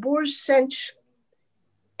the Boers sent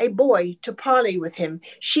a boy to parley with him.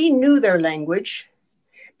 She knew their language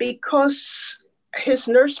because his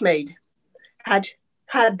nursemaid had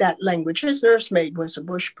that language. His nursemaid was a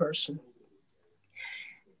Bush person.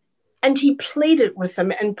 And he pleaded with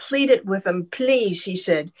them, please, he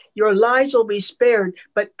said, your lives will be spared,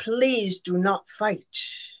 but please do not fight.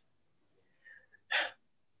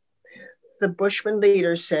 The Bushman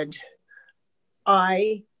leader said,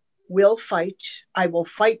 I will fight. I will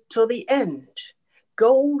fight till the end.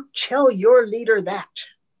 Go tell your leader that.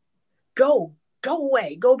 Go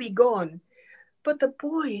away, go be gone. But the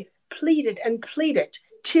boy pleaded and pleaded,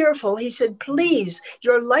 tearful. He said, please,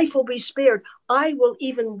 your life will be spared. I will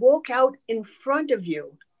even walk out in front of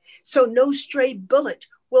you so no stray bullet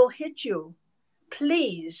will hit you.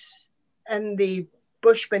 Please. And the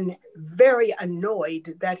Bushman, very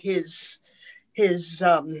annoyed that his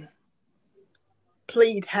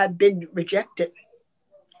plea had been rejected.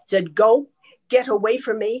 Said, go, get away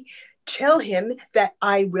from me. Tell him that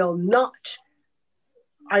I will not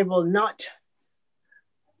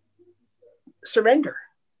surrender.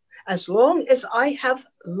 As long as I have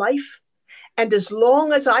life and as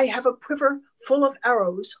long as I have a quiver full of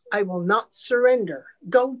arrows, I will not surrender.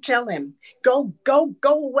 Go tell him. Go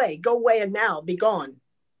away and now be gone.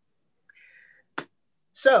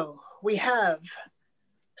 So we have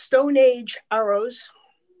Stone Age arrows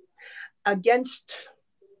against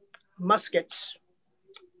muskets,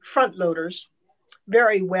 front loaders,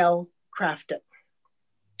 very well crafted.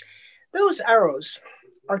 Those arrows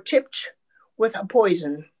are tipped with a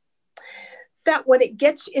poison that when it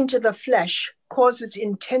gets into the flesh causes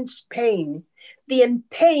intense pain. The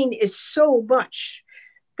pain is so much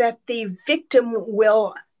that the victim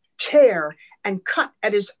will tear and cut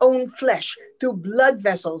at his own flesh through blood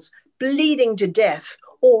vessels, bleeding to death,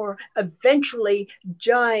 or eventually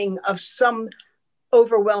dying of some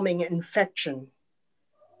overwhelming infection.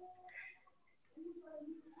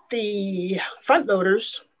 The front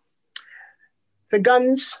loaders, the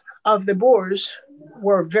guns of the Boers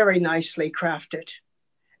were very nicely crafted,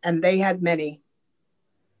 and they had many.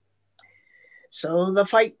 So the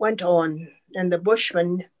fight went on, and the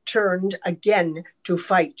Bushmen turned again to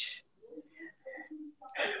fight.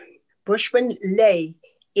 Bushmen lay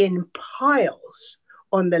in piles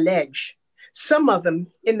on the ledge. Some of them,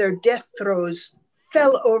 in their death throes,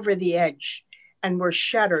 fell over the edge and were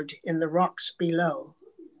shattered in the rocks below.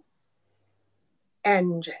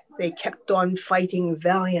 And they kept on fighting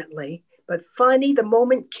valiantly. But finally, the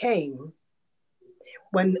moment came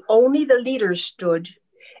when only the leader stood,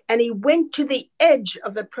 and he went to the edge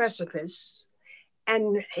of the precipice,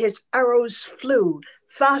 and his arrows flew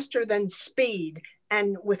faster than speed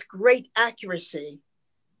and with great accuracy.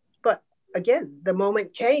 But again, the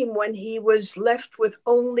moment came when he was left with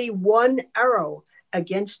only one arrow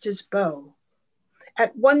against his bow.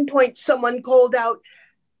 At one point, someone called out,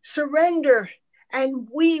 "Surrender, and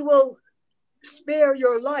we will spare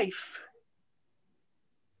your life."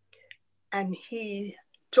 And he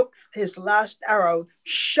took his last arrow,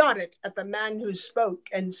 shot it at the man who spoke,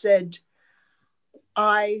 and said,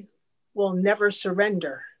 "I will never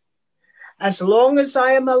surrender. As long as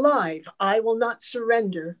I am alive, I will not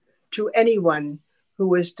surrender to anyone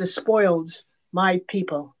who has despoiled my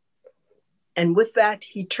people." And with that,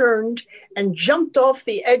 he turned and jumped off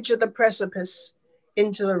the edge of the precipice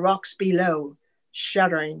into the rocks below,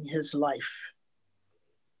 shattering his life.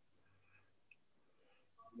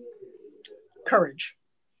 Courage.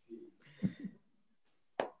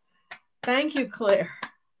 Thank you, Claire.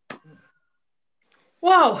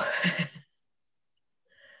 Whoa.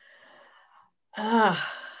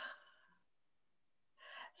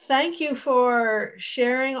 Thank you for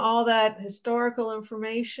sharing all that historical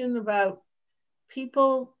information about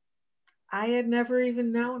people I had never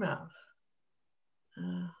even known of.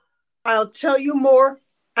 I'll tell you more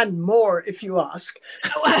and more if you ask.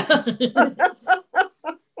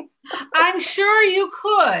 I'm sure you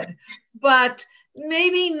could, but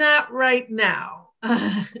maybe not right now.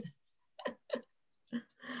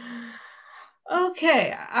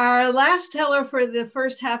 Okay, our last teller for the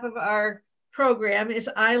first half of our program is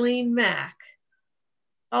Eileen Mack,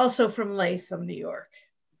 also from Latham, New York.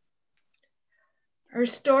 Her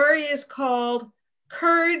story is called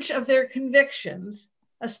Courage of Their Convictions,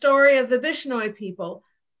 a story of the Bishnoi people,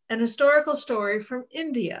 an historical story from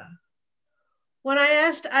India. When I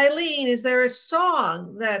asked Eileen, is there a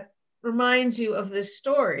song that reminds you of this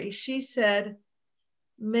story? She said,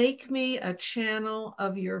 "Make me a channel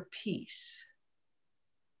of your peace."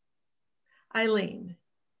 Eileen,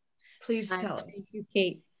 please tell us. Thank you,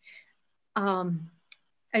 Kate.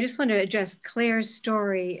 I just want to address Claire's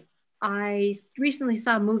story. I recently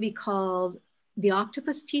saw a movie called The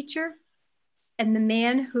Octopus Teacher, and the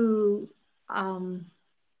man who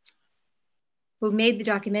made the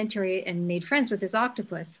documentary and made friends with his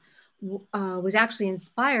octopus was actually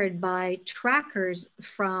inspired by trackers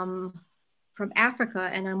from Africa.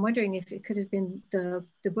 And I'm wondering if it could have been the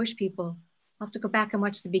Bush people. I'll have to go back and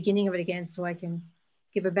watch the beginning of it again so I can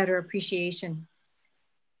give a better appreciation.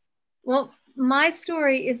 Well, my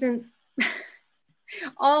story isn't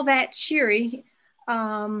all that cheery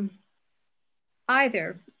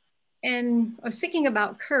either. And I was thinking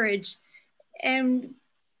about courage, and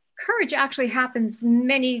courage actually happens in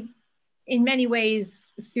many ways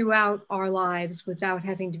throughout our lives without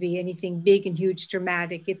having to be anything big and huge,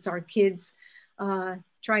 dramatic. It's our kids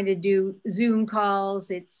trying to do Zoom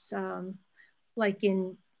calls. It's like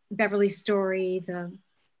in Beverly's story,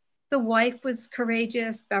 the wife was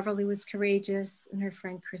courageous, Beverly was courageous, and her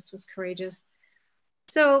friend Chris was courageous.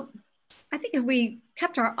 So I think if we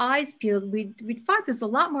kept our eyes peeled, we'd find there's a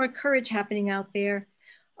lot more courage happening out there.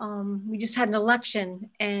 We just had an election,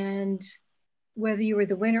 and whether you were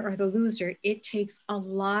the winner or the loser, it takes a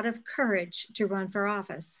lot of courage to run for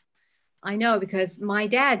office. I know because my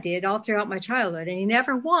dad did all throughout my childhood, and he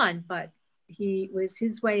never won, but he was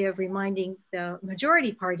his way of reminding the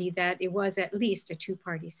majority party that it was at least a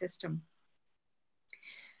two-party system.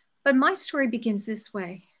 But my story begins this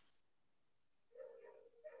way.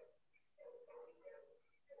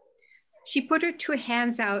 She put her two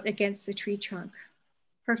hands out against the tree trunk.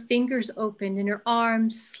 Her fingers opened and her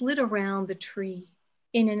arms slid around the tree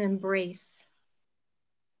in an embrace.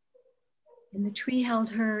 And the tree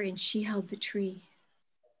held her and she held the tree.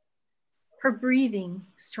 Her breathing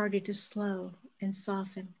started to slow and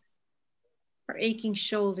soften. Her aching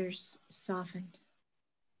shoulders softened.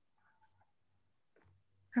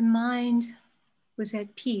 Her mind was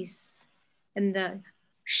at peace, and the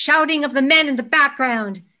shouting of the men in the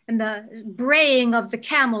background and the braying of the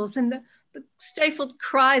camels and the stifled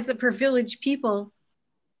cries of her village people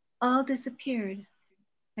all disappeared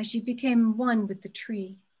as she became one with the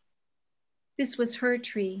tree. This was her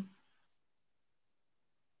tree.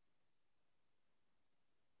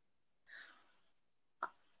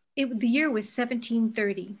 The year was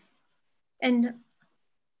 1730, and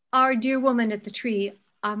our dear woman at the tree,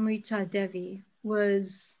 Amrita Devi,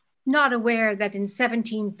 was not aware that in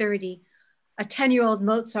 1730, a 10-year-old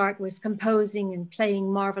Mozart was composing and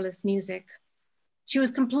playing marvelous music. She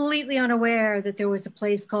was completely unaware that there was a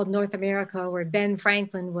place called North America where Ben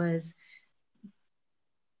Franklin was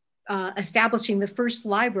establishing the first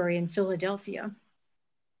library in Philadelphia.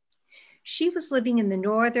 She was living in the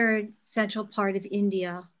northern central part of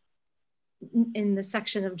India in the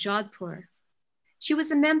section of Jodhpur. She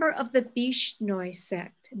was a member of the Bishnoi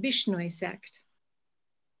sect.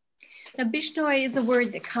 Now, Bishnoi is a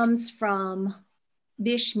word that comes from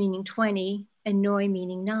Bish meaning 20 and Noi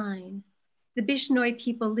meaning 9. The Bishnoi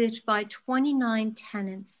people lived by 29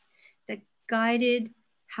 tenets that guided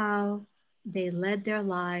how they led their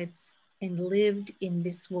lives and lived in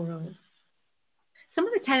this world. Some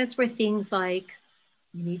of the tenets were things like,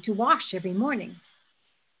 you need to wash every morning.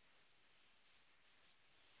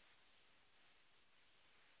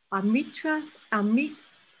 Amrita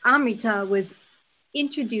was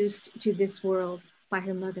introduced to this world by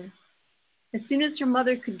her mother. As soon as her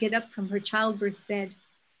mother could get up from her childbirth bed,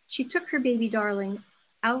 she took her baby darling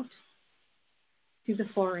out to the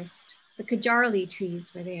forest. The kajarli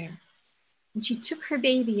trees were there. And she took her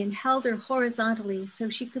baby and held her horizontally so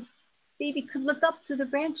baby could look up to the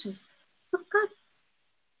branches. Look up,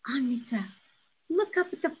 Amrita, look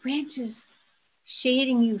up at the branches,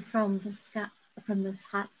 shading you from the sky, from this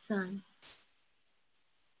hot sun.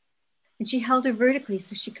 And she held her vertically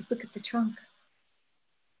so she could look at the trunk.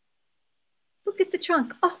 Look at the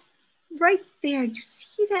trunk. Oh, right there. You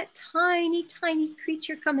see that tiny, tiny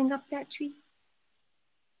creature coming up that tree?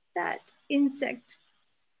 That insect.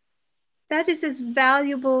 That is as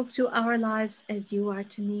valuable to our lives as you are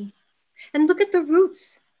to me. And look at the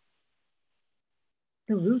roots.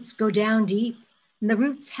 The roots go down deep, and the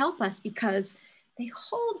roots help us because they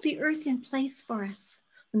hold the earth in place for us.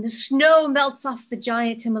 When the snow melts off the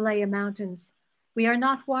giant Himalaya mountains, we are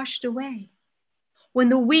not washed away. When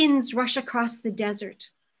the winds rush across the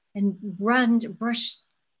desert and brush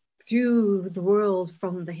through the world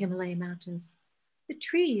from the Himalaya mountains, the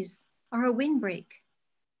trees are a windbreak.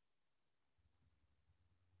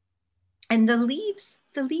 And the leaves,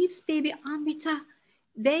 baby Amrita,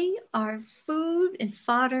 they are food and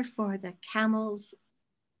fodder for the camels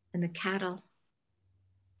and the cattle.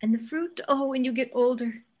 And the fruit, oh, when you get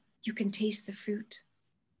older, you can taste the fruit.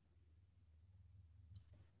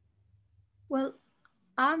 Well,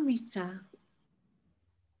 Amrita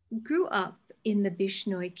grew up in the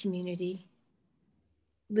Bishnoi community,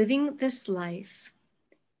 living this life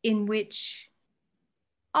in which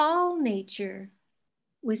all nature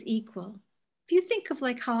was equal. If you think of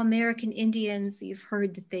like how American Indians, you've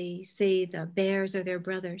heard that they say the bears are their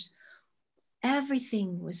brothers.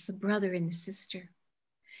 Everything was the brother and the sister.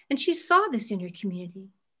 And she saw this in her community.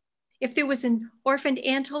 If there was an orphaned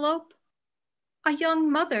antelope, a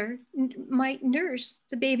young mother might nurse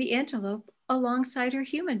the baby antelope alongside her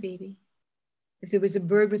human baby. If there was a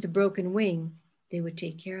bird with a broken wing, they would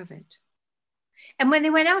take care of it. And when they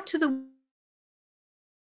went out to the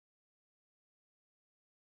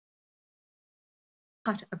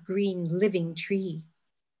cut a green living tree,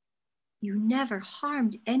 you never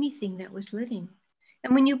harmed anything that was living.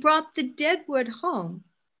 And when you brought the dead wood home,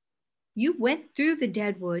 you went through the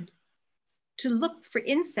dead wood to look for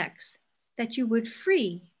insects that you would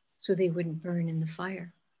free so they wouldn't burn in the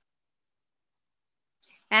fire.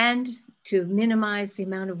 And to minimize the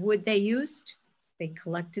amount of wood they used, they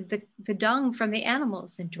collected the dung from the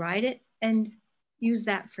animals and dried it and used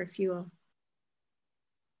that for fuel.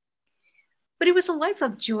 But it was a life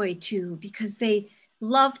of joy too, because they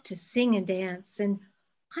loved to sing and dance. And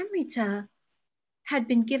Amrita had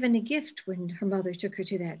been given a gift when her mother took her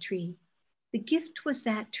to that tree. The gift was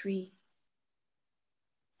that tree.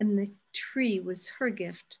 And the tree was her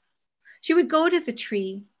gift. She would go to the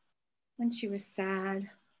tree when she was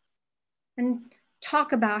sad and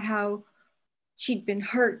talk about how she'd been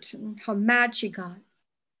hurt and how mad she got.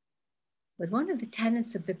 But one of the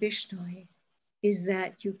tenets of the Bishnoi is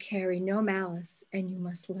that you carry no malice and you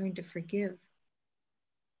must learn to forgive.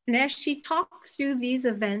 And as she talked through these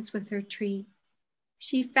events with her tree,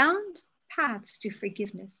 she found paths to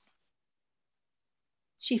forgiveness.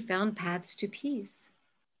 She found paths to peace.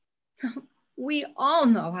 We all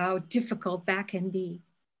know how difficult that can be.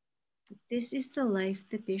 But this is the life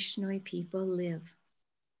the Bishnoi people live.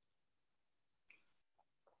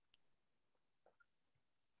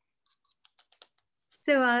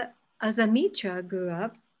 So as Amrita grew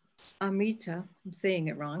up, Amrita, I'm saying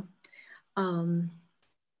it wrong,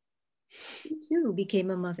 she too became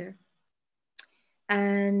a mother.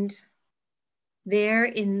 And there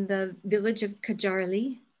in the village of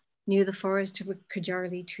Kajarli, near the forest of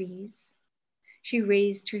Kajarli trees, she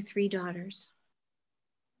raised her 3 daughters.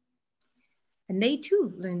 And they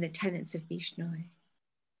too learned the tenets of Bishnoi.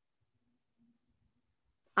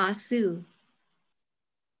 Asu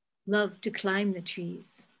loved to climb the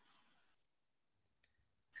trees.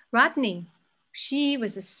 Ratni, she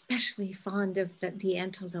was especially fond of the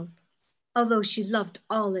antelope, although she loved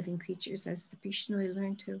all living creatures, as the Bishnoi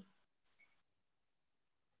learned to.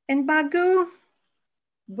 And Bagu,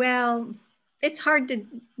 well, it's hard to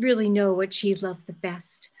really know what she loved the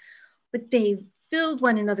best, but they filled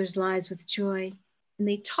one another's lives with joy, and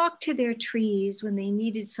they talked to their trees when they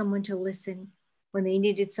needed someone to listen, when they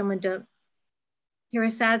needed someone to hear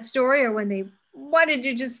a sad story, or when they wanted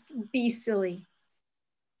to just be silly.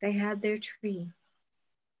 They had their tree.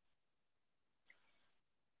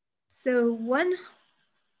 So one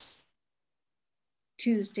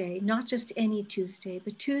Tuesday, not just any Tuesday,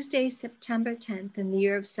 but Tuesday, September 10th in the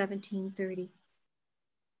year of 1730,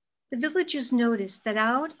 the villagers noticed that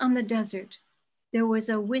out on the desert, there was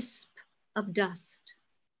a wisp of dust.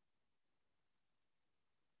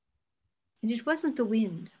 And it wasn't the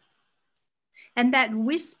wind. And that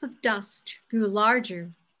wisp of dust grew larger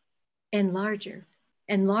and larger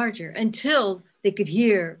and larger until they could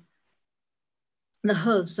hear the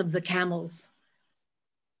hooves of the camels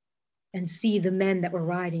and see the men that were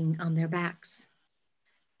riding on their backs.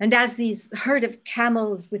 And as these herd of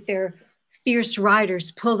camels with their fierce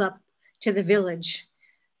riders pulled up to the village,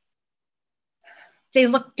 they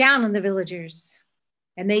looked down on the villagers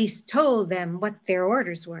and they told them what their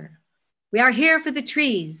orders were. We are here for the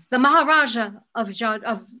trees. The Maharaja of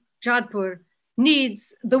Jodhpur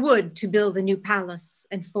needs the wood to build a new palace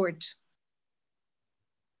and fort.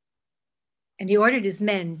 And he ordered his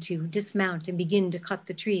men to dismount and begin to cut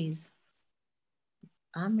the trees.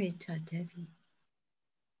 Amrita Devi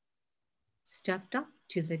stepped up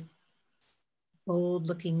to the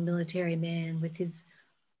bold-looking military man with his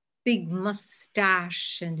big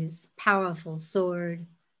mustache and his powerful sword.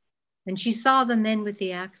 And she saw the men with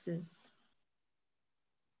the axes.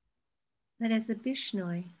 But as a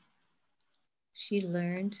Bishnoi, she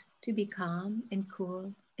learned to be calm and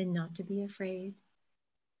cool and not to be afraid.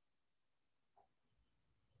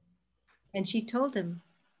 And she told him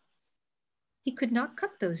he could not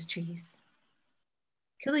cut those trees.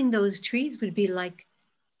 Killing those trees would be like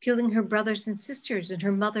killing her brothers and sisters and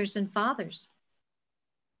her mothers and fathers.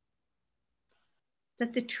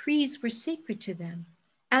 That the trees were sacred to them,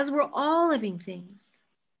 as were all living things.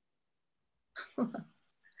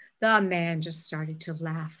 The man just started to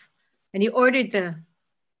laugh, and he ordered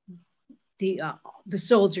the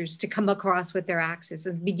soldiers to come across with their axes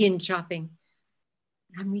and begin chopping.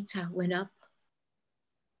 Amrita went up.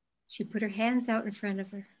 She put her hands out in front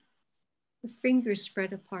of her, the fingers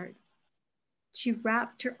spread apart. She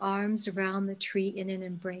wrapped her arms around the tree in an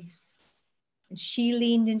embrace, and she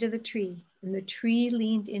leaned into the tree, and the tree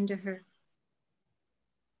leaned into her.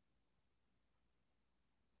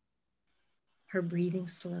 Her breathing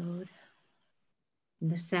slowed, and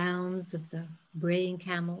the sounds of the braying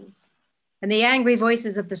camels, and the angry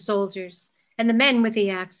voices of the soldiers, and the men with the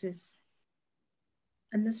axes,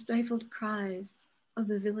 and the stifled cries of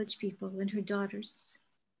the village people and her daughters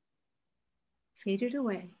faded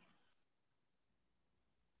away.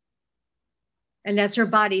 And as her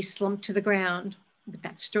body slumped to the ground, with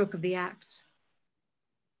that stroke of the axe.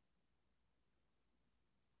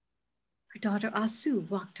 Her daughter Asu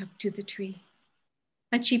walked up to the tree,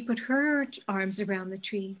 and she put her arms around the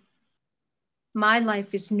tree. My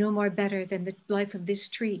life is no more better than the life of this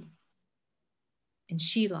tree. And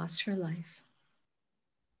she lost her life.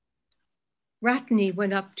 Ratni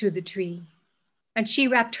went up to the tree, and she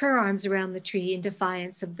wrapped her arms around the tree in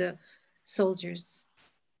defiance of the soldiers,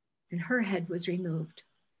 and her head was removed.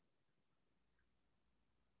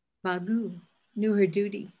 Bagu knew her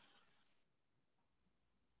duty,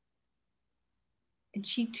 and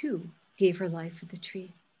she too gave her life for the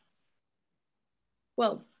tree.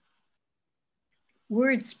 Well,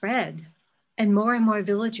 word spread, and more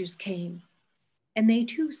villagers came, and they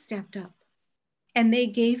too stepped up, and they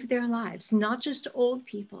gave their lives, not just old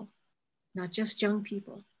people, not just young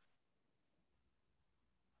people,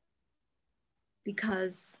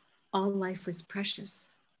 because all life was precious,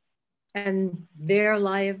 and their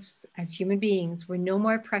lives as human beings were no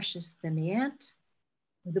more precious than the ant,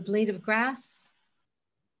 or the blade of grass,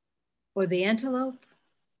 or the antelope,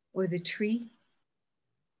 or the tree.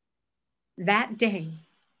 That day,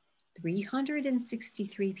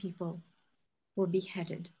 363 people were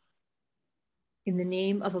beheaded in the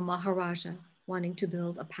name of a Maharaja wanting to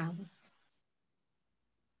build a palace.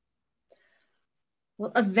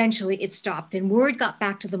 Well, eventually it stopped, and word got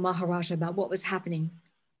back to the Maharaja about what was happening.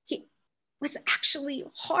 He was actually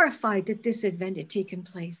horrified that this event had taken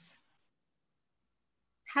place.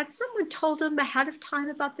 Had someone told him ahead of time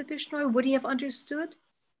about the Bishnoi, would he have understood?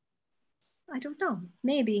 I don't know,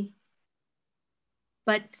 maybe.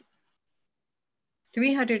 But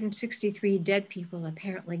 363 dead people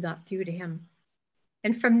apparently got through to him.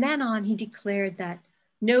 And from then on, he declared that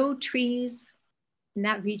no trees in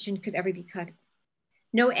that region could ever be cut.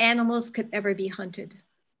 No animals could ever be hunted.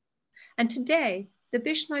 And today, the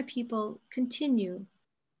Bishnoi people continue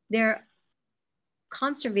their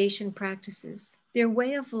conservation practices, their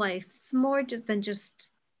way of life. It's more than just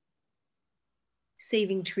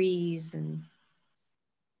saving trees and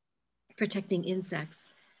protecting insects.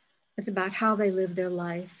 It's about how they live their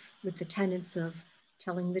life with the tenets of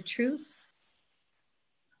telling the truth,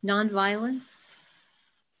 nonviolence,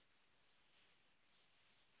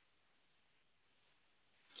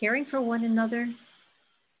 caring for one another,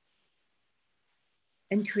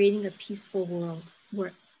 and creating a peaceful world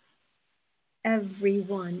where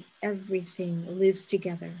everyone, everything lives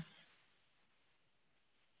together.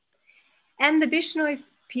 And the Bishnoi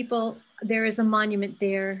people, there is a monument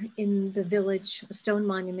there in the village, a stone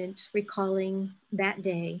monument recalling that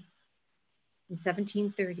day in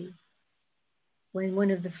 1730, when one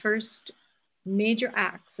of the first major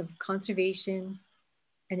acts of conservation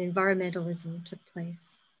and environmentalism took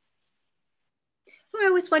place. So I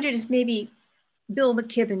always wondered if maybe Bill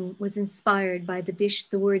McKibben was inspired by the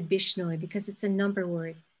word Bishnoi, because it's a number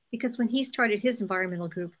word. Because when he started his environmental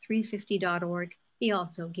group, 350.org, he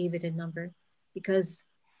also gave it a number, because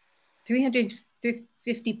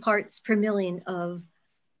 350 parts per million of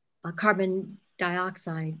carbon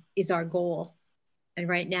dioxide is our goal. And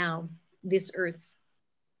right now, this Earth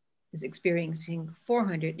is experiencing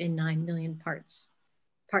 409 million parts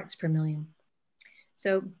per million.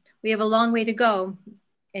 So we have a long way to go.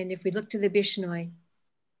 And if we look to the Bishnoi,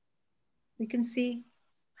 we can see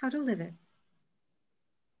how to live it.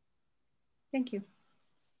 Thank you.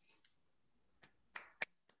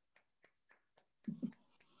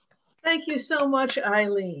 Thank you so much,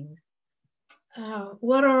 Eileen.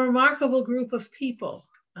 What a remarkable group of people.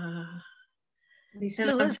 They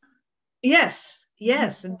still live. Yes,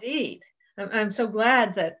 yes, indeed. I'm so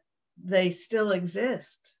glad that they still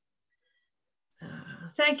exist.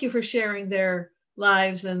 Thank you for sharing their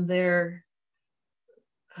lives and their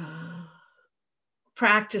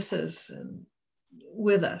practices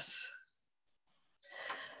with us.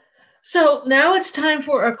 So now it's time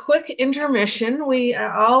for a quick intermission. We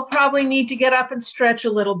all probably need to get up and stretch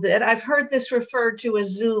a little bit. I've heard this referred to as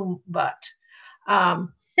Zoom butt.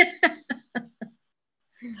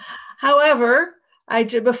 However,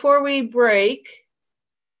 before we break,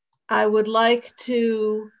 I would like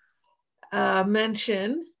to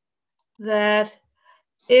mention that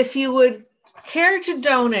if you would care to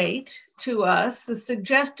donate to us, the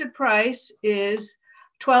suggested price is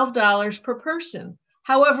 $12 per person.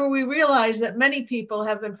 However, we realize that many people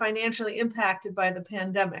have been financially impacted by the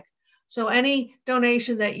pandemic. So any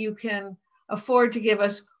donation that you can afford to give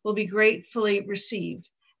us will be gratefully received.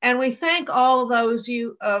 And we thank all those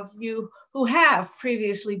of you who have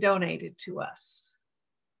previously donated to us.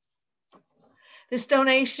 This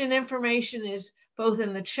donation information is both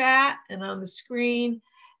in the chat and on the screen.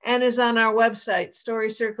 and is on our website,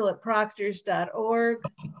 storycircle@proctors.org.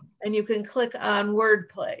 And you can click on word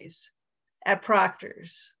plays at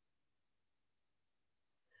Proctors.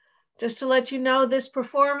 Just to let you know, this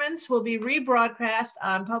performance will be rebroadcast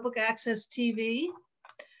on public access TV,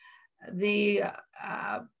 the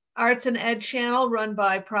Arts and Ed channel run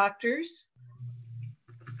by Proctors.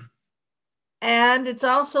 And it's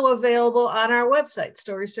also available on our website,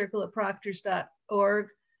 storycircle@proctors.org,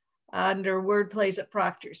 under word plays at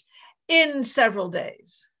Proctors, in several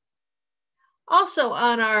days. Also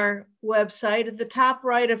on our website, at the top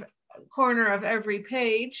right corner of every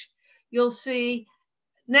page, you'll see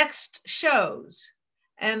next shows.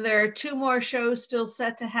 And there are 2 more shows still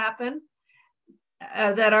set to happen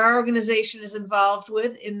that our organization is involved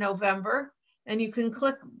with in November. And you can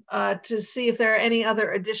click to see if there are any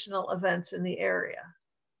other additional events in the area.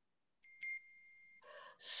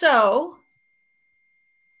 So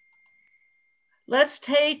let's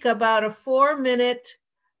take about a 4-minute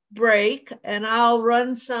break, and I'll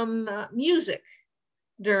run some music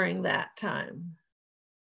during that time.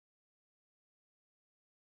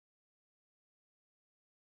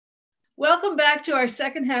 Welcome back to our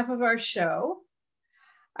second half of our show.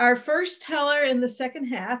 Our first teller in the second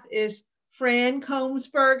half is Fran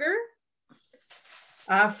Combsberger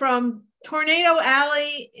from Tornado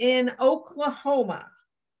Alley in Oklahoma.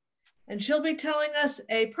 And she'll be telling us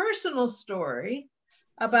a personal story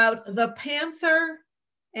about the panther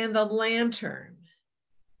and the lantern.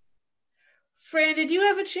 Fran, did you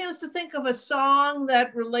have a chance to think of a song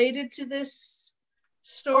that related to this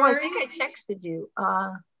story? Oh, I think I texted you.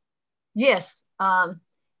 Yes,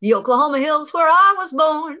 the Oklahoma Hills where I was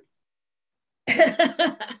born.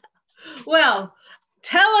 Well,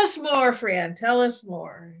 tell us more, Fran. Tell us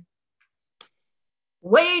more.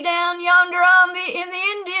 Way down yonder in the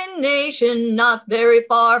Indian Nation, not very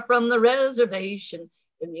far from the reservation,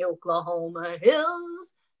 in the Oklahoma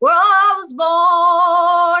Hills where I was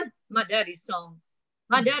born. My daddy's song.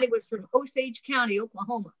 My daddy was from Osage County,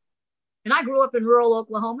 Oklahoma. And I grew up in rural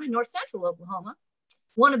Oklahoma, north central Oklahoma,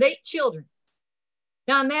 one of 8 children.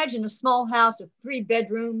 Now imagine a small house of 3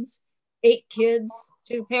 bedrooms, 8 kids,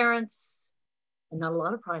 2 parents, and not a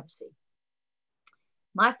lot of privacy.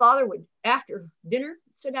 My father would, after dinner,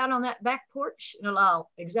 sit out on that back porch and allow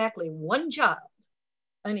exactly 1 child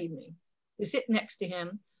an evening to sit next to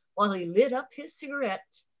him while he lit up his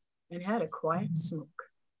cigarette and had a quiet smoke,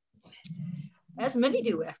 as many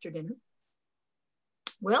do after dinner.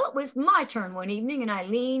 Well, it was my turn one evening, and I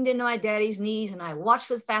leaned into my daddy's knees and I watched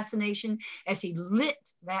with fascination as he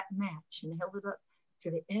lit that match and held it up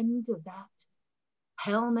to the end of that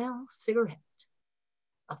Pall-Mall cigarette,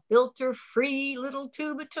 a filter-free little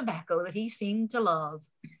tube of tobacco that he seemed to love.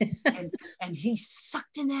 and he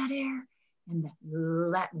sucked in that air, and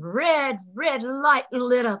that red light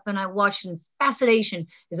lit up, and I watched in fascination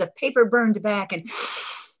as a paper burned back, and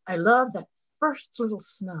I loved that first little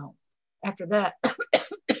smell. After that, but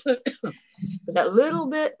that little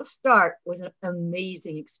bit of start was an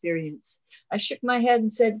amazing experience. I shook my head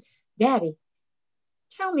and said, Daddy,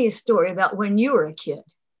 tell me a story about when you were a kid.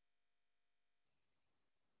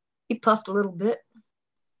 He puffed a little bit,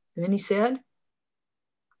 and then he said,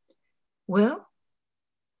 well,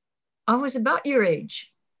 I was about your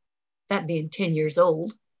age, that being 10 years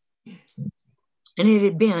old, and it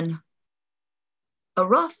had been a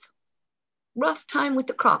rough time with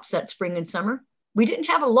the crops that spring and summer. We didn't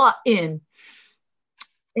have a lot in,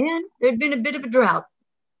 and there'd been a bit of a drought,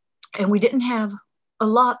 and we didn't have a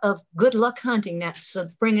lot of good luck hunting that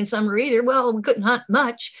spring and summer either. Well, we couldn't hunt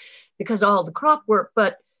much because of all the crop work,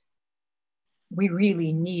 but we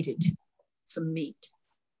really needed some meat.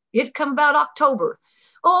 It'd come about October,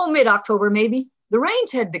 mid-October maybe. The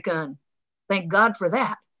rains had begun, thank God for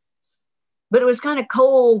that. But it was kind of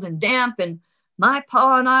cold and damp, and my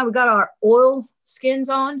pa and I, we got our oil skins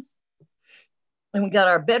on, and we got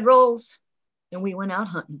our bedrolls, and we went out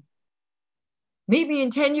hunting. Me being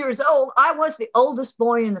 10 years old, I was the oldest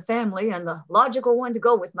boy in the family and the logical one to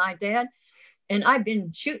go with my dad, and I've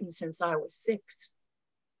been shooting since I was 6.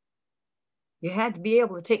 You had to be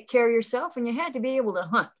able to take care of yourself, and you had to be able to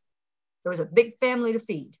hunt. There was a big family to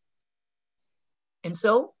feed. And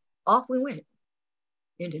so off we went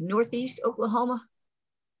into northeast Oklahoma,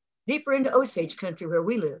 deeper into Osage country where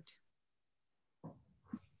we lived.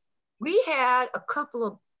 We had a couple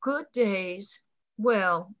of good days.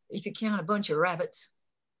 Well, if you count a bunch of rabbits.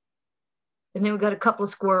 And then we got a couple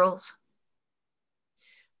of squirrels.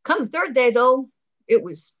 Come the third day though, it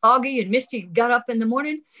was foggy and misty. Got up in the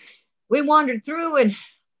morning. We wandered through, and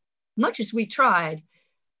much as we tried,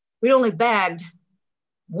 we'd only bagged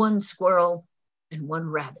 1 squirrel and 1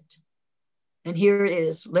 rabbit. And here it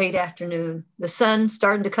is, late afternoon. The sun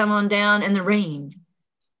starting to come on down and the rain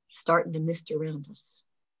starting to mist around us.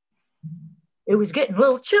 It was getting a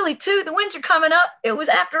little chilly too. The winds are coming up. It was,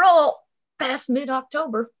 after all, past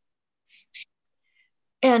mid-October.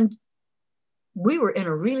 And we were in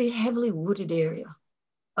a really heavily wooded area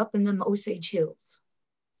up in the Osage Hills.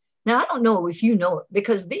 Now, I don't know if you know it,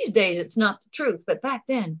 because these days it's not the truth, but back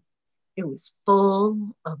then it was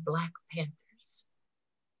full of Black Panthers.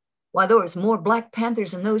 Why, there was more Black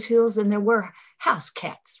Panthers in those hills than there were house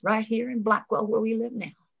cats right here in Blackwell where we live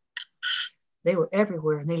now. They were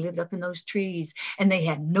everywhere, and they lived up in those trees, and they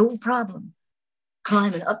had no problem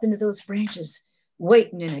climbing up into those branches,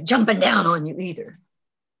 waiting and jumping down on you either.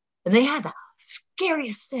 And they had the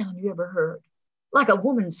scariest sound you ever heard, like a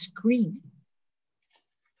woman screaming.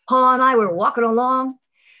 Pa and I were walking along,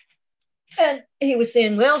 and he was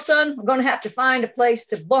saying, well, son, we're going to have to find a place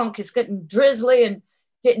to bunk. It's getting drizzly and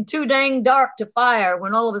getting too dang dark to fire,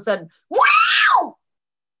 when all of a sudden, wow!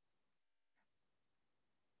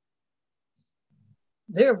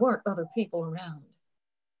 There weren't other people around.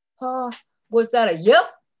 Pa, was that a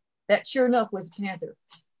yep? That sure enough was a panther.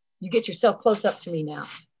 You get yourself close up to me now.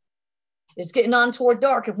 It's getting on toward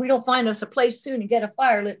dark. If we don't find us a place soon and get a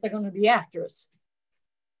fire lit, they're going to be after us.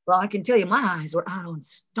 Well, I can tell you, my eyes were out on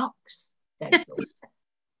stalks. I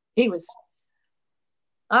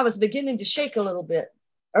was beginning to shake a little bit.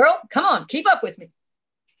 Earl, come on, keep up with me.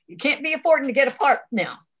 You can't be affording to get apart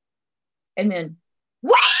now. And then,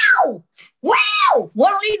 wow, wow,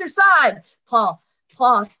 one on either side. Pa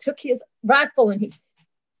took his rifle and he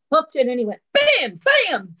pumped it, and he went bam,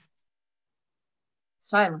 bam.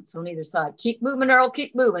 Silence on either side. Keep moving, Earl,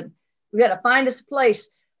 keep moving. We got to find us a place,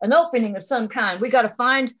 an opening of some kind. We got to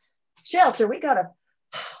find shelter.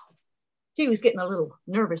 He was getting a little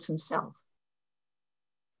nervous himself.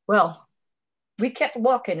 Well, we kept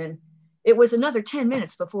walking, and it was another 10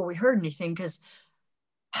 minutes before we heard anything, because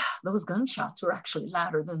those gunshots were actually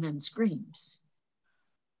louder than them screams.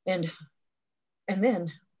 And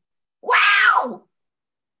then, wow!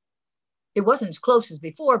 It wasn't as close as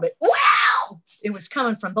before, but wow! It was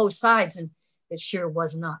coming from both sides, and it sure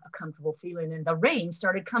was not a comfortable feeling. And the rain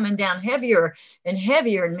started coming down heavier and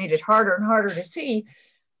heavier and made it harder and harder to see.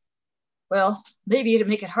 Well, maybe it'd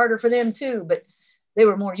make it harder for them too, but they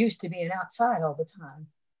were more used to being outside all the time.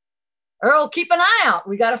 Earl, keep an eye out.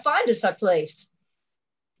 We got to find us a place.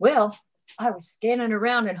 Well, I was scanning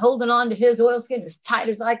around and holding on to his oilskin as tight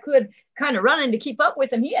as I could, kind of running to keep up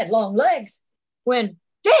with him. He had long legs. When,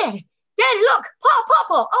 Daddy, look,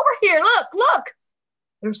 Pa, over here, look.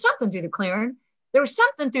 There was something through the clearing.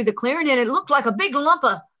 And it looked like a big lump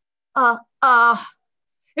of, oh,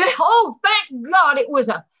 thank God, it was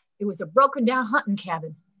a broken down hunting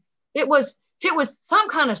cabin. It was some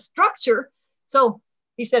kind of structure. So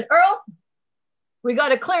he said, Earl, we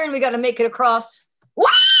got a clearing, we got to make it across.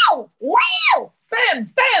 Wow, bam,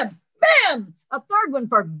 bam, bam. A third one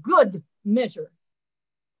for good measure.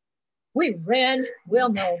 We ran.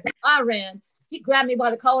 Well, no, I ran. He grabbed me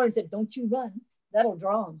by the collar and said, don't you run. That'll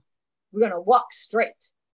draw them. We're going to walk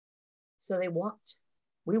straight. So we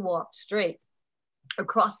walked straight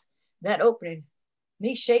across that opening,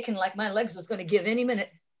 me shaking like my legs was going to give any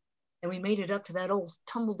minute. And we made it up to that old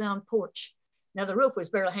tumble down porch. Now the roof was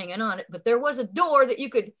barely hanging on it, but there was a door that you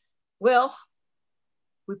could, well,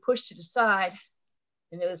 we pushed it aside,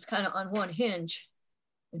 and it was kind of on one hinge,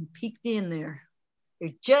 and peeked in there.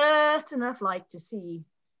 There's just enough light to see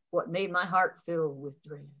what made my heart fill with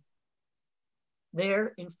dread.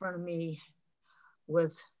 There in front of me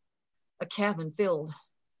was a cabin filled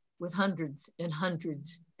with hundreds and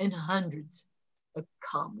hundreds and hundreds of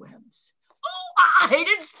cobwebs. Oh, I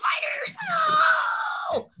hated spiders.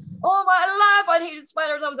 Oh, my life, I hated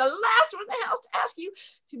spiders. I was the last one in the house to ask you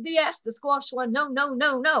to be asked to squash one. No.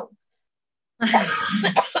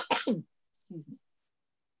 Excuse me.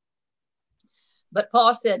 But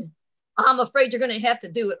Pa said, I'm afraid you're going to have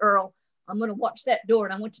to do it, Earl. I'm going to watch that door,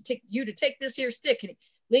 and I want you to take this here stick. And he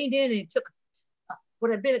leaned in and he took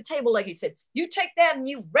what had been a table leg. He said, you take that and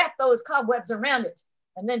you wrap those cobwebs around it.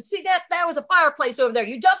 And then see that? That was a fireplace over there.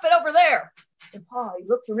 You dump it over there. And Pa, he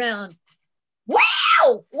looked around.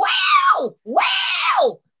 Wow!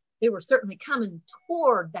 They were certainly coming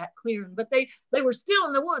toward that clearing, but they were still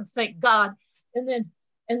in the woods, thank God. And then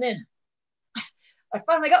I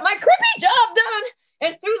finally got my crippy job done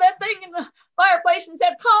and threw that thing in the fireplace and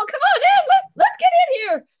said, Pa, come on, Dad, let's get in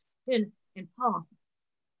here. And Pa,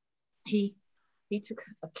 he took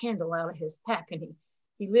a candle out of his pack and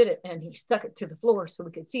he lit it and he stuck it to the floor so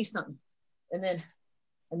we could see something. And then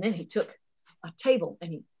he took a table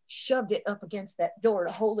and he shoved it up against that door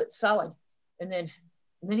to hold it solid. And then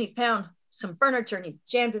he found some furniture and he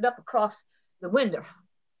jammed it up across the window.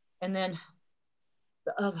 And then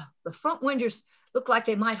the front windows looked like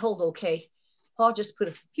they might hold okay. Paul just put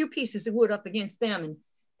a few pieces of wood up against them,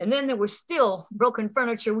 and then there was still broken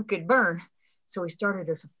furniture we could burn. So he started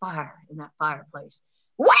us a fire in that fireplace.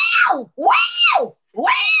 Wow! Wow!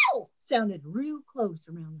 Wow! Sounded real close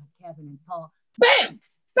around that cabin, and Paul, bam!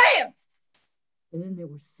 Bam! And then there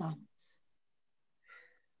was silence.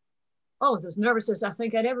 I was as nervous as I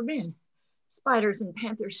think I'd ever been. Spiders and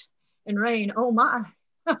panthers and rain, oh my.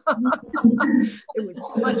 It was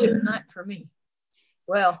too much of a night for me.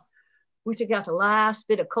 Well, we took out the last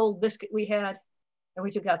bit of cold biscuit we had, and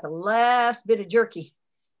we took out the last bit of jerky,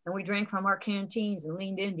 and we drank from our canteens and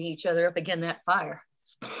leaned into each other up against that fire.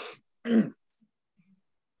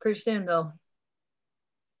 Pretty soon, though,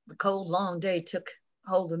 the cold, long day took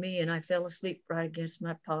hold of me, and I fell asleep right against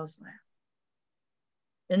my pa's lap.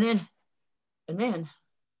 And then,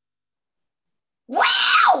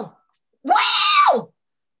 wow! Wow!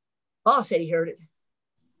 Pa said he heard it.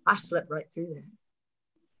 I slept right through that.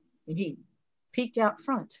 And he peeked out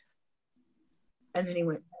front. And then he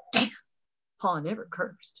went, damn. Pa never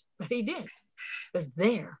cursed, but he did. Because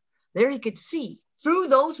there he could see through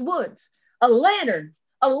those woods, a lantern,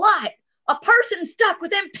 a light, a person stuck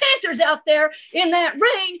with them panthers out there in that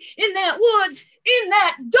rain, in that woods, in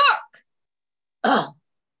that dark. Oh,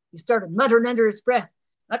 he started muttering under his breath.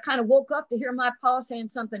 I kind of woke up to hear my pa saying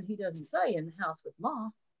something he doesn't say in the house with Ma.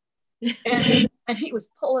 And he was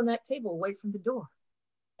pulling that table away from the door.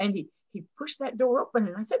 And he pushed that door open,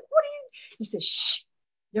 and I said, what are you? He said, shh,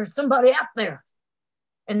 there's somebody out there.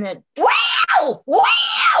 And then, wow,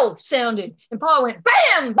 wow, sounded. And Pa went,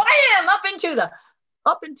 bam, bam, up into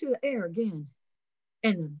the air again.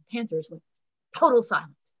 And the panthers went total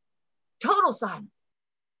silent.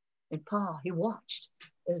 And Pa, he watched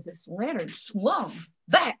as this lantern swung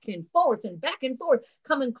back and forth,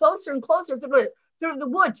 coming closer and closer through the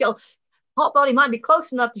wood till Pa thought he might be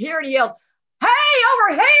close enough to hear it. He yelled, hey,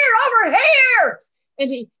 over here. And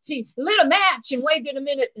he lit a match and waved it a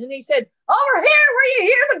minute. And he said, over here where you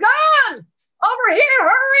hear the gun. Over here,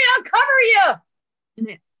 hurry, I'll cover you. And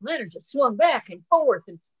that lantern just swung back and forth,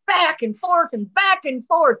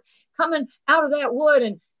 coming out of that wood,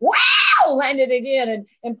 and wow, landed again.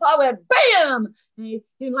 And Pa went, bam. And he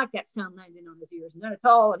didn't like that sound landing on his ears, not at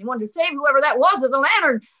all. And he wanted to save whoever that was with the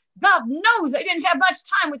lantern. God knows they didn't have much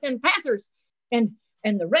time with them panthers. And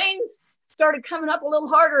the rains started coming up a little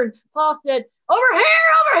harder. And Pa said, over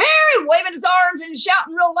here, waving his arms and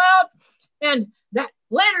shouting real loud. And that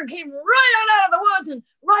lantern came right on out of the woods and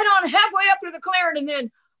right on halfway up through the clearing.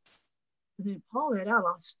 And then Pa let out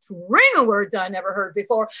a string of words I never heard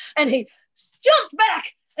before. And he jumped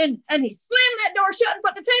back and he slammed that door shut and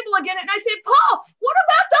put the table again. And I said, Pa, what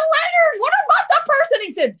about the lantern? What about the person?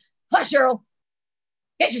 He said, hush, Cheryl.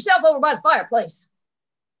 Get yourself over by the fireplace.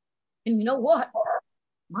 And you know what?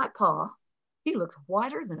 My Pa, he looked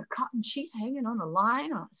whiter than a cotton sheet hanging on a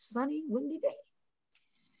line on a sunny, windy day.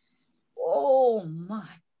 Oh my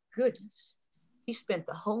goodness. He spent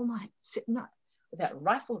the whole night sitting up with that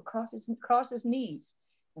rifle across his knees.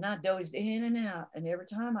 And I dozed in and out. And every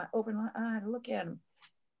time I opened my eye to look at him,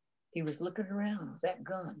 he was looking around with that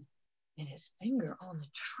gun and his finger on the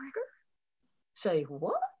trigger. Say,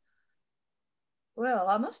 what? Well,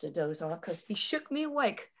 I must have dozed off because he shook me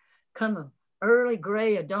awake come early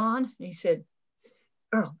gray of dawn. And he said,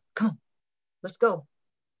 Earl, come, let's go.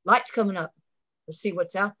 Light's coming up. Let's see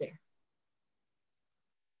what's out there.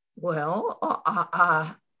 Well,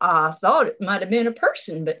 I thought it might have been a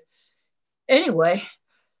person, but anyway,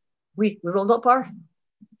 we rolled up our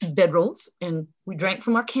bedrolls and we drank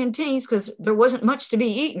from our canteens because there wasn't much to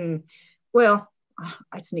be eaten. Well,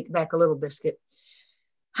 I sneaked back a little biscuit.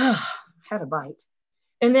 Had a bite.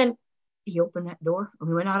 And then he opened that door and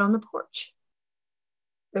we went out on the porch.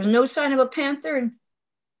 There was no sign of a panther, and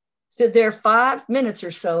stood there 5 minutes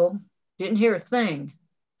or so, didn't hear a thing.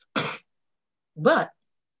 But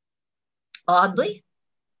oddly,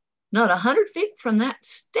 not 100 feet from that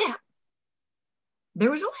step, there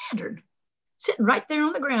was a lantern sitting right there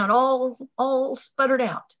on the ground, all sputtered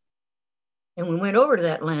out. And we went over to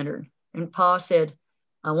that lantern, and Pa said,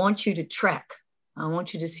 I want you to track. I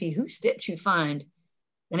want you to see whose steps you find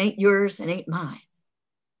and ain't yours and ain't mine.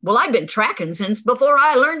 Well, I've been tracking since before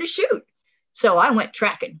I learned to shoot. So I went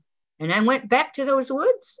tracking, and I went back to those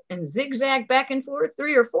woods and zigzagged back and forth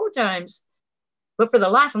 3 or 4 times. But for the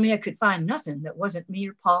life of me, I could find nothing that wasn't me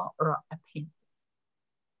or Pa or a panther.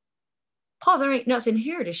 Pa, there ain't nothing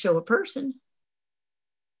here to show a person.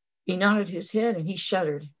 He nodded his head and he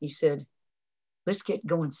shuddered. He said, let's get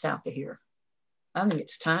going south of here. I think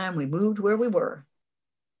it's time we moved where we were.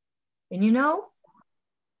 And you know,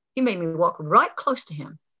 he made me walk right close to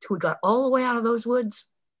him till we got all the way out of those woods.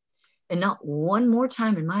 And not one more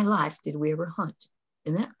time in my life did we ever hunt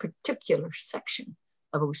in that particular section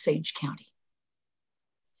of Osage County.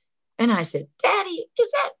 And I said, Daddy,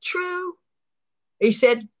 is that true? He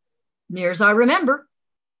said, near as I remember.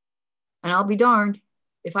 And I'll be darned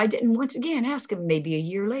if I didn't once again ask him maybe a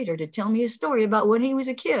year later to tell me a story about when he was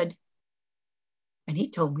a kid. And he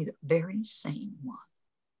told me the very same one.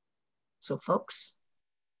 So folks,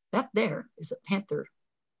 that there is the panther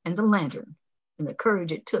and the lantern and the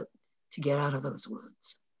courage it took to get out of those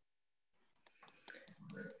woods.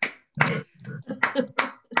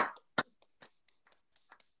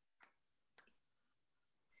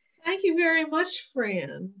 Thank you very much,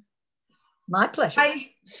 Fran. My pleasure.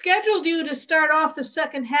 I scheduled you to start off the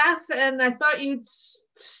second half, and I thought you'd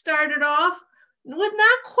started off with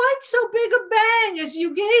not quite so big a bang as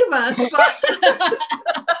you gave us, but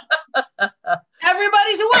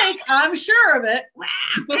everybody's awake. I'm sure of it.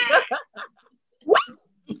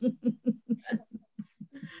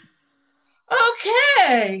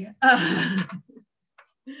 Okay.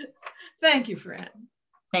 Thank you, Fran.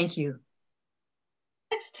 Thank you.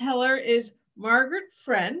 Next teller is Margaret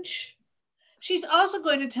French. She's also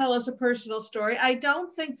going to tell us a personal story. I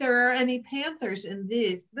don't think there are any panthers in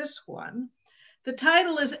this one. The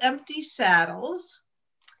title is Empty Saddles.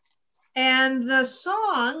 And the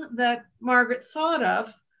song that Margaret thought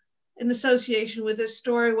of in association with this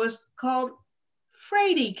story was called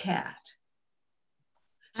Fraidy Cat.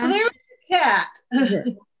 So there's a cat,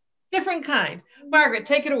 different kind. Margaret,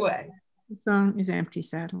 take it away. The song is Empty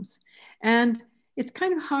Saddles. And it's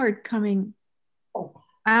kind of hard coming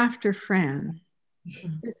after Fran.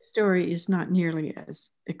 This story is not nearly as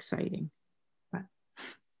exciting. But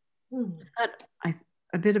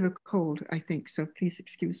a bit of a cold, I think, so please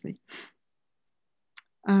excuse me.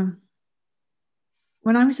 When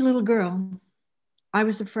I was a little girl, I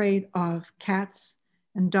was afraid of cats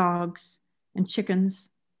and dogs and chickens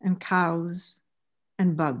and cows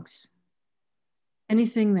and bugs.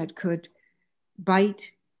 Anything that could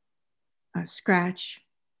bite, scratch,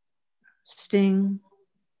 sting,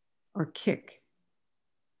 or kick.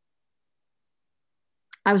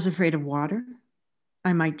 I was afraid of water.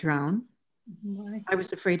 I might drown. I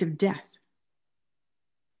was afraid of death.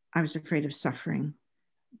 I was afraid of suffering,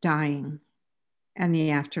 dying, and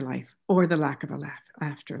the afterlife, or the lack of a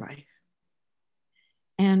afterlife.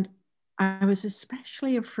 And I was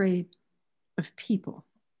especially afraid of people.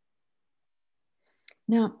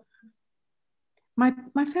 Now,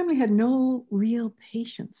 my family had no real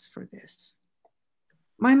patience for this.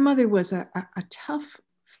 My mother was a tough,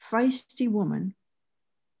 feisty woman,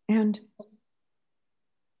 and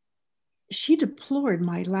she deplored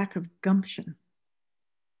my lack of gumption.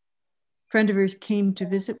 A friend of hers came to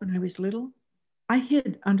visit when I was little. I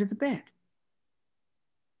hid under the bed.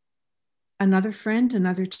 Another friend,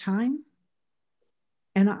 another time,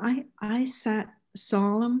 and I sat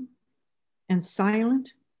solemn and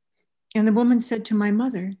silent. And the woman said to my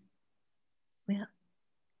mother, well,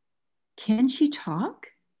 can she talk?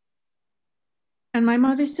 And my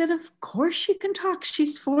mother said, of course she can talk.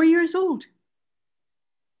 She's 4 years old.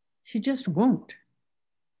 She just won't.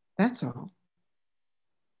 That's all.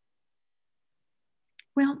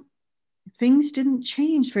 Well, things didn't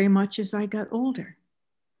change very much as I got older.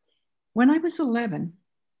 When I was 11,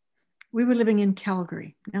 we were living in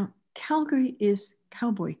Calgary. Now, Calgary is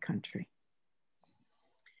cowboy country.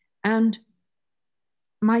 And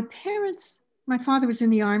my parents, my father was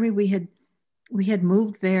in the Army. We had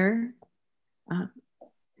moved there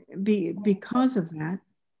because of that.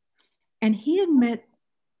 And he had met,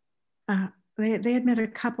 they had met a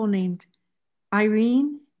couple named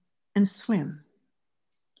Irene and Slim.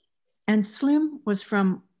 And Slim was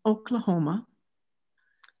from Oklahoma,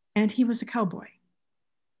 and he was a cowboy.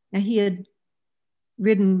 And he had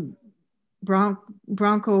ridden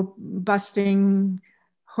bronco busting,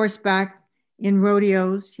 horseback in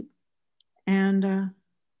rodeos, and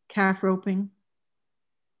calf roping.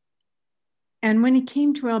 And when he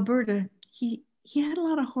came to Alberta, he had a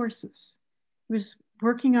lot of horses. He was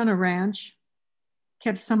working on a ranch,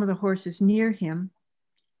 kept some of the horses near him,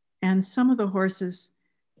 and some of the horses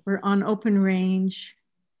were on open range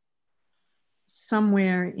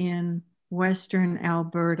somewhere in Western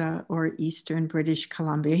Alberta or Eastern British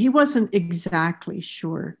Columbia. He wasn't exactly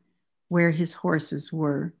sure where his horses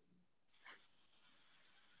were.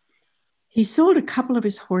 He sold a couple of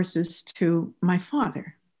his horses to my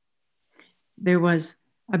father. There was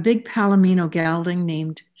a big Palomino gelding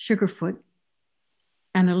named Sugarfoot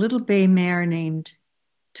and a little bay mare named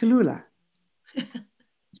Tallulah.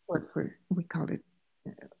 We called it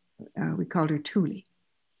We called her Tuli.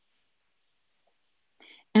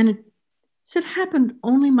 And it happened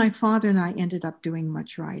only my father and I ended up doing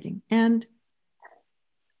much riding. And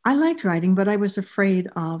I liked riding, but I was afraid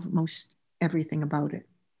of most everything about it.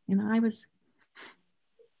 You know, I was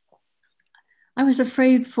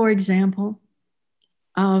afraid, for example,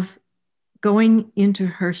 of going into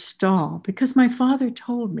her stall because my father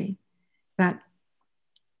told me that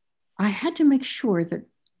I had to make sure that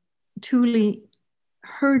Tuli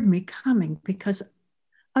heard me coming because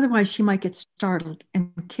otherwise she might get startled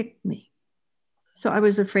and kick me. So I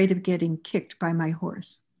was afraid of getting kicked by my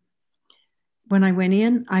horse. When I went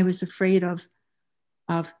in, I was afraid of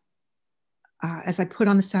as I put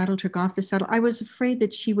on the saddle, took off the saddle, I was afraid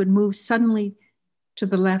that she would move suddenly to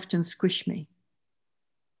the left and squish me.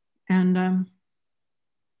 And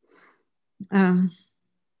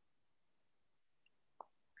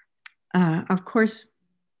of course,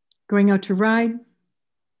 going out to ride,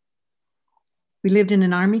 we lived in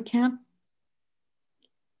an army camp.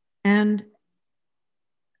 And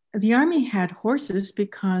the army had horses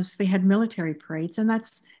because they had military parades, and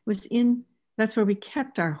that's where we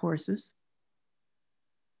kept our horses.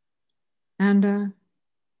 And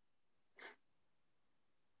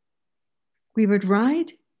we would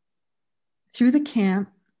ride through the camp,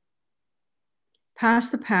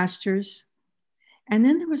 past the pastures, and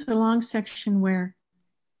then there was a long section where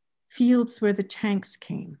fields where the tanks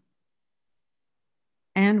came.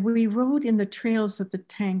 And we rode in the trails that the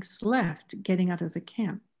tanks left getting out of the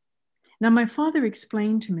camp. Now, my father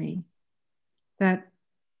explained to me that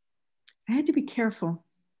I had to be careful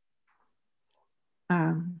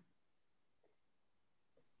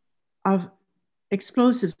of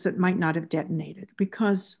explosives that might not have detonated,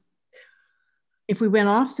 because if we went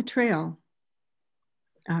off the trail,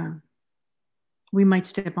 we might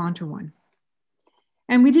step onto one.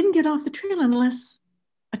 And we didn't get off the trail unless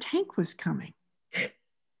a tank was coming.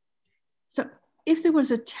 So if there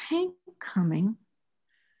was a tank coming,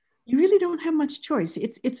 you really don't have much choice.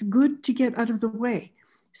 It's good to get out of the way.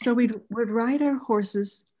 So we would ride our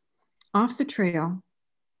horses off the trail,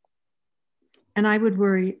 and I would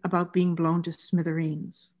worry about being blown to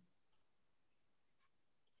smithereens.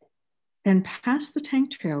 Then past the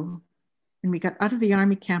tank trail, and we got out of the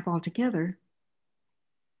army camp altogether,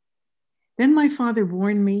 then my father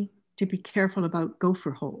warned me to be careful about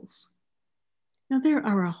gopher holes. Now, there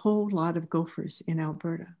are a whole lot of gophers in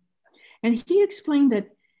Alberta. And he explained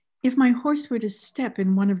that if my horse were to step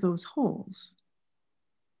in one of those holes,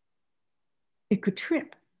 it could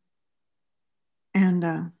trip.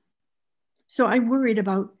 And so I worried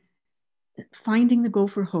about finding the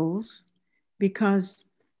gopher holes because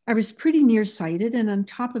I was pretty nearsighted, and on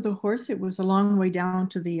top of the horse, it was a long way down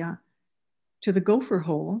to the gopher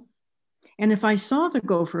hole. And if I saw the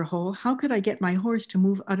gopher hole, how could I get my horse to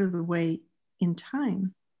move out of the way in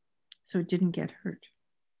time so it didn't get hurt?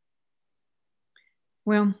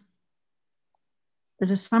 Well, it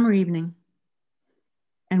was a summer evening,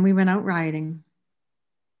 and we went out riding,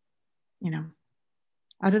 you know,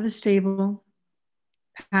 out of the stable,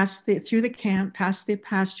 through the camp, past the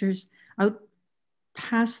pastures, out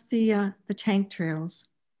past the tank trails,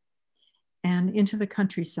 and into the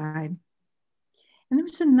countryside. And there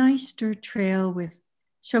was a nice dirt trail with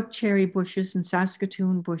chokecherry bushes and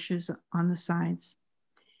Saskatoon bushes on the sides.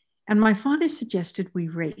 And my father suggested we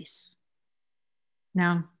race.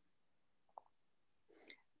 Now,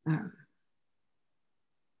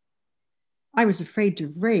 I was afraid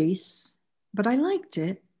to race, but I liked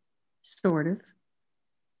it, sort of.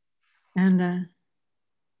 And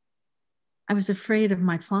I was afraid of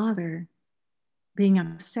my father being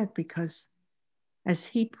upset because, as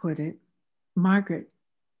he put it, Margaret,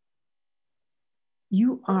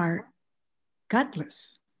 you are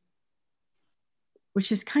gutless,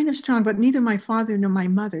 which is kind of strong, but neither my father nor my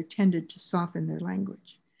mother tended to soften their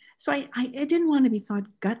language. So I didn't want to be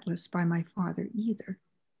thought gutless by my father either.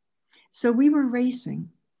 So we were racing,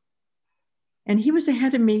 and he was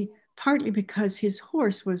ahead of me, partly because his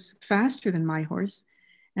horse was faster than my horse,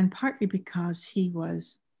 and partly because he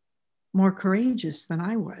was more courageous than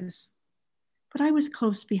I was. But I was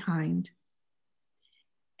close behind.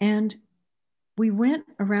 And we went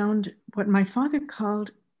around what my father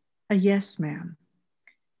called a yes man,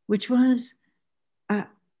 which was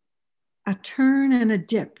a turn and a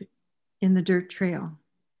dip in the dirt trail.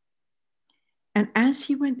 And as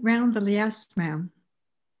he went round the yes man,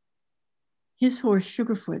 his horse,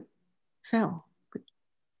 Sugarfoot, fell,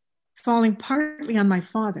 falling partly on my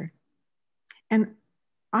father. And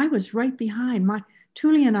I was right behind.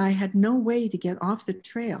 Tuli and I had no way to get off the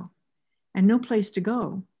trail and no place to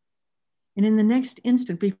go. And in the next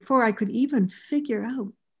instant, before I could even figure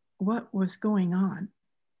out what was going on,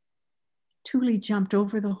 Thule jumped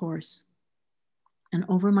over the horse and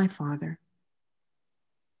over my father.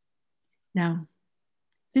 Now,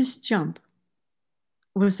 this jump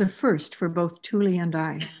was a first for both Thule and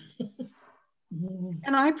I.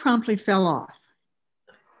 And I promptly fell off.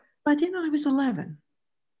 But, I was 11.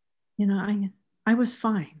 I was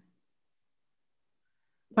fine.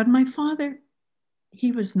 But my father,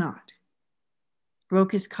 he was not.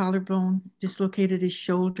 Broke his collarbone, dislocated his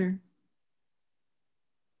shoulder.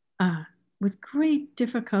 With great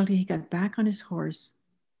difficulty, he got back on his horse,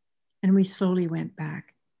 and we slowly went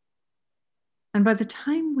back. And by the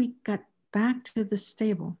time we got back to the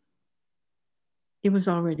stable, it was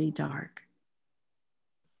already dark,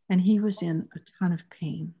 and he was in a ton of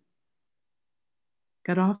pain.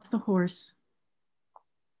 Got off the horse,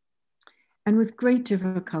 and with great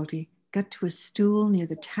difficulty, got to a stool near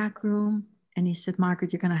the tack room, and he said,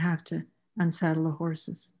 "Margaret, you're going to have to unsaddle the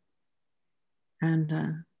horses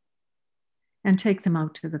and take them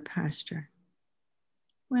out to the pasture."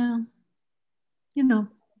 Well,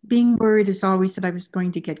 being worried is always that I was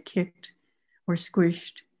going to get kicked or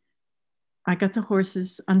squished. I got the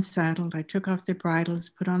horses unsaddled. I took off their bridles,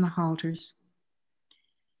 put on the halters.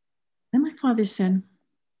 Then my father said,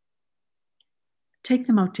 "Take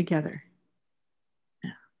them out together."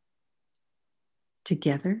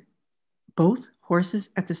 Together? Both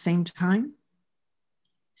horses at the same time?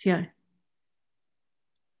 See,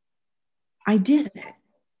 I did it,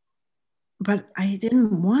 but I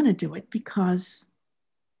didn't want to do it because,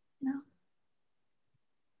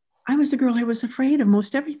 I was a girl who was afraid of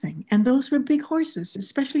most everything. And those were big horses,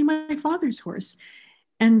 especially my father's horse.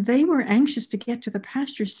 And they were anxious to get to the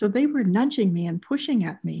pasture, so they were nudging me and pushing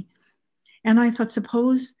at me. And I thought,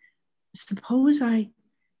 suppose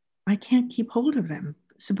I can't keep hold of them.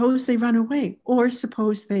 Suppose they run away, or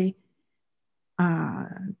suppose they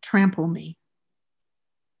trample me.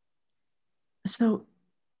 So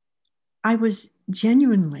I was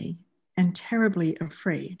genuinely and terribly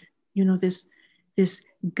afraid. This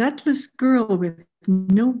gutless girl with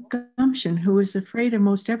no gumption who was afraid of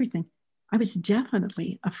most everything. I was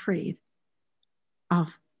definitely afraid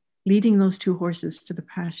of leading those two horses to the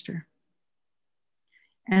pasture.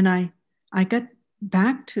 And I got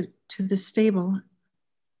back to the stable,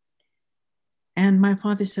 and my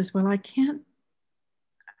father says, "Well, I can't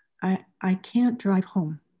drive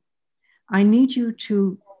home. I need you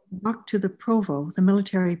to walk to the Provo, the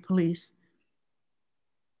military police,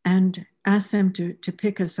 and ask them to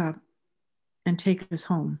pick us up and take us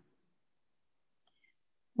home."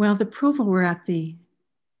 Well, the Provo were at the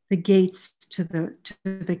gates to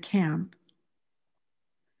the camp.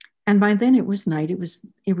 And by then it was night, it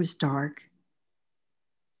was dark.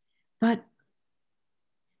 But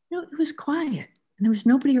it was quiet, and there was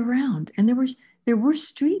nobody around, and there were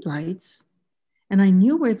street lights, and I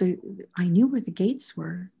knew where the gates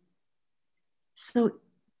were. So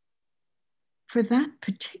for that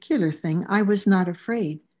particular thing, I was not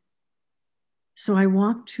afraid. So I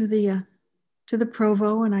walked to the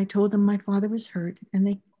Provo, and I told them my father was hurt, and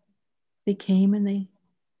they came and they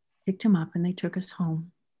picked him up and they took us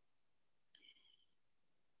home.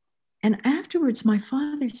 And afterwards, my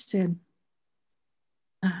father said,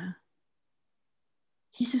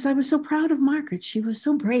 he says, "I was so proud of Margaret. She was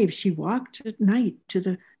so brave. She walked at night to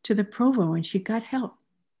the Provo and she got help.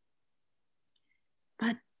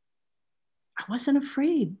 But I wasn't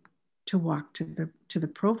afraid to walk to the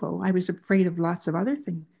Provo. I was afraid of lots of other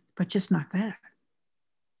things, but just not that."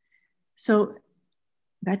 So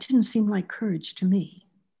that didn't seem like courage to me.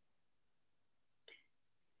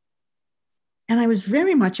 And I was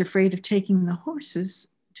very much afraid of taking the horses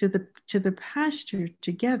to the pasture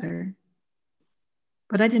together,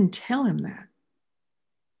 but I didn't tell him that.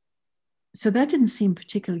 So that didn't seem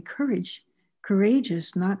particularly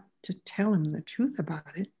courageous not to tell him the truth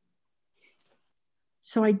about it.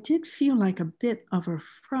 So I did feel like a bit of a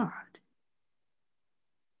fraud.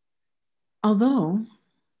 Although,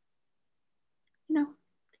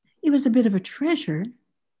 it was a bit of a treasure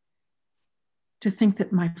to think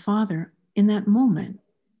that my father, in that moment,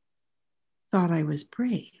 thought I was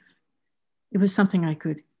brave. It was something I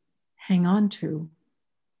could hang on to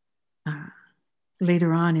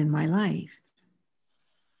later on in my life.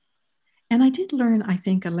 And I did learn, I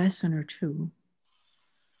think, a lesson or two.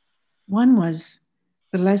 One was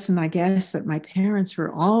the lesson, I guess, that my parents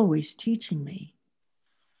were always teaching me,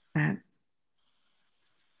 that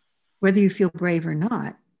whether you feel brave or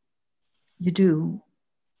not, you do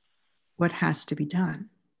what has to be done.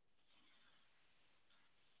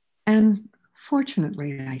 And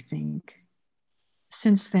fortunately, I think,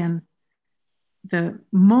 since then,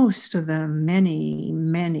 most of the many,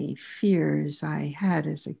 many fears I had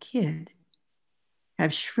as a kid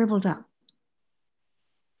have shriveled up.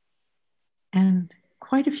 And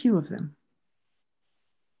quite a few of them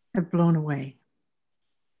have blown away.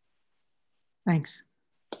 Thanks.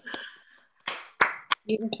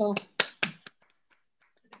 Beautiful.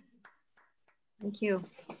 Thank you.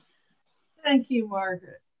 Thank you,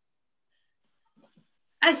 Margaret.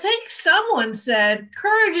 I think someone said,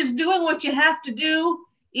 courage is doing what you have to do,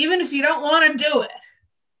 even if you don't want to do it.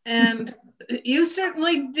 And you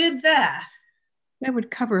certainly did that. That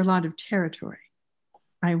would cover a lot of territory.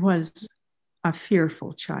 I was a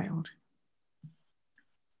fearful child.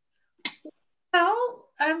 Well,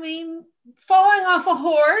 I mean, falling off a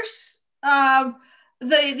horse,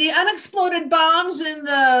 the unexploded bombs in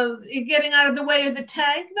the getting out of the way of the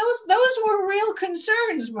tank, those were real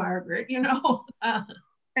concerns, Margaret, you know.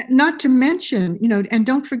 Not to mention, you know, and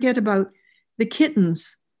don't forget about the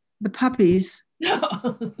kittens, the puppies.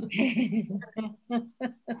 Well,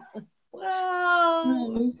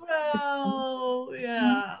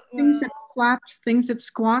 yeah. Things that flapped, things that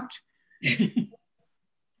squawked.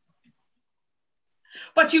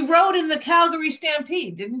 But you rode in the Calgary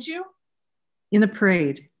Stampede, didn't you? In the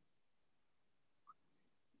parade.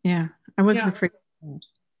 Yeah, I wasn't afraid of that.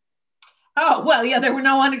 Oh, well, yeah, there were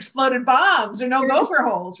no unexploded bombs or no gopher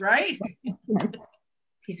holes, right?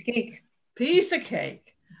 Piece of cake. Piece of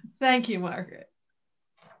cake. Thank you, Margaret.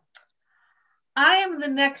 I am the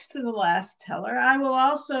next to the last teller.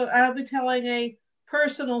 I'll be telling a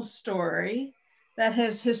personal story that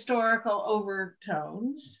has historical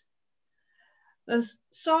overtones. The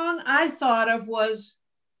song I thought of was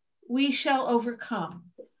We Shall Overcome.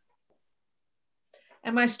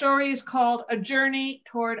 And my story is called A Journey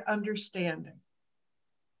Toward Understanding.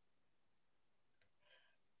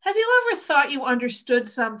 Have you ever thought you understood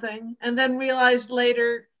something and then realized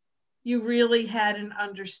later you really hadn't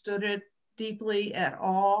understood it deeply at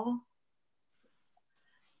all?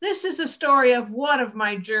 This is a story of one of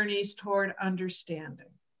my journeys toward understanding.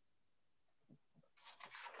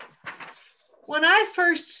 When I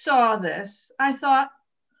first saw this, I thought,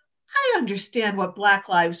 I understand what Black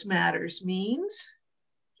Lives Matters means.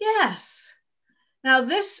 Yes. Now,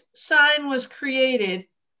 this sign was created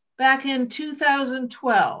back in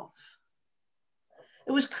 2012.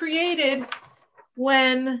 It was created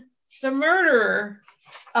when the murderer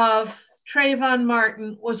of Trayvon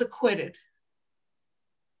Martin was acquitted.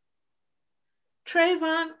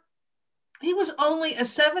 Trayvon, he was only a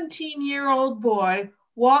 17-year-old boy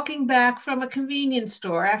walking back from a convenience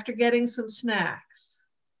store after getting some snacks.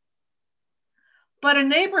 But a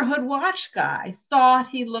neighborhood watch guy thought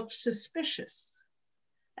he looked suspicious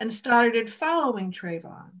and started following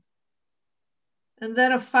Trayvon. And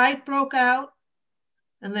then a fight broke out,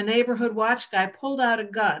 and the neighborhood watch guy pulled out a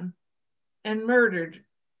gun and murdered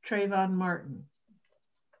Trayvon Martin.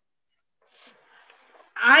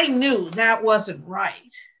 I knew that wasn't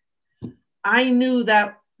right. I knew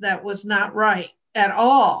that was not right at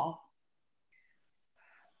all.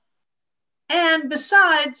 And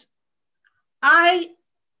besides, I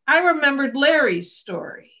remembered Larry's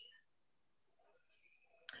story.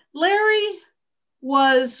 Larry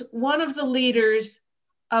was one of the leaders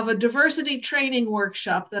of a diversity training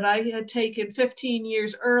workshop that I had taken 15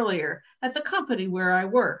 years earlier at the company where I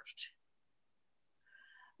worked.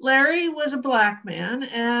 Larry was a Black man,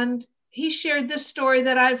 and he shared this story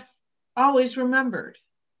that I've always remembered.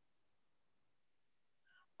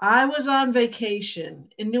 I was on vacation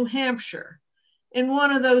in New Hampshire, in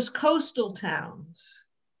one of those coastal towns.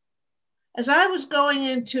 As I was going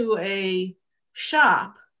into a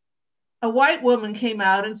shop, a white woman came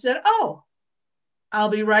out and said, "Oh, I'll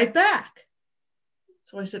be right back."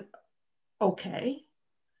 So I said, okay.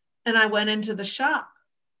 And I went into the shop.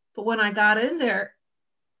 But when I got in there,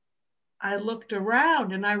 I looked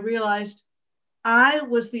around and I realized I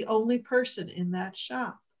was the only person in that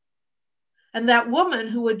shop. And that woman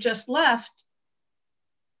who had just left,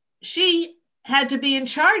 she had to be in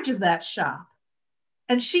charge of that shop.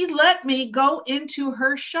 And she let me go into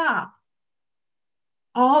her shop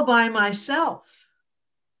all by myself.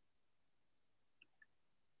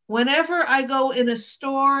 Whenever I go in a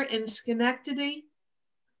store in Schenectady,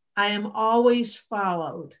 I am always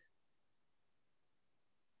followed.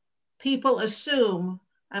 People assume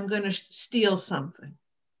I'm going to steal something.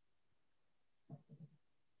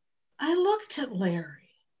 I looked at Larry.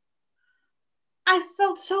 I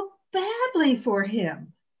felt so badly for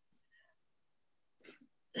him.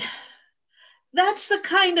 That's the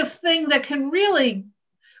kind of thing that can really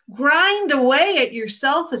grind away at your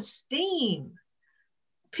self-esteem.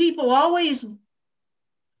 People always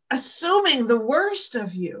assuming the worst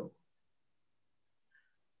of you.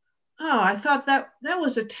 Oh, I thought that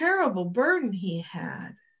was a terrible burden he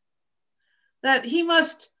had, that he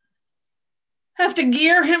must have to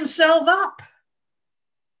gear himself up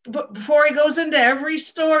before he goes into every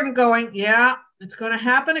store and going, yeah, it's going to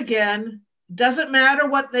happen again. Doesn't matter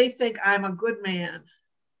what they think, I'm a good man.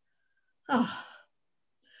 Oh.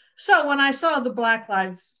 So when I saw the Black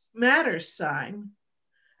Lives Matter sign,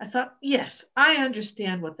 I thought, yes, I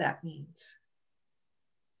understand what that means.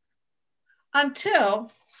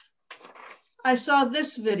 Until I saw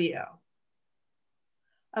this video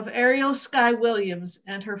of Ariel Skye Williams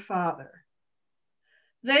and her father.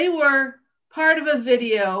 They were part of a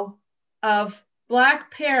video of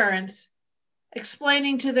Black parents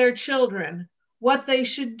explaining to their children what they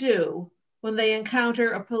should do when they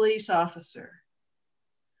encounter a police officer.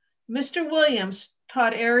 Mr. Williams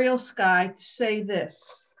taught Ariel Skye to say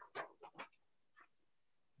this: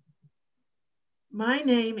 "My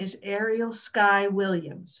name is Ariel Skye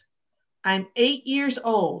Williams. I'm 8 years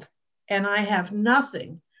old and I have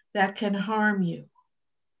nothing that can harm you."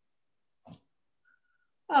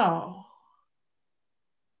 Oh,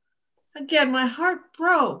 again, my heart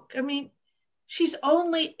broke. I mean, she's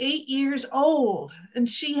only 8 years old and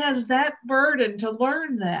she has that burden to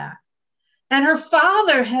learn that. And her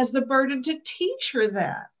father has the burden to teach her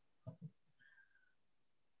that.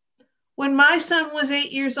 When my son was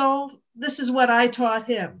 8 years old, this is what I taught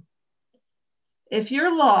him. If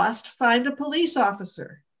you're lost, find a police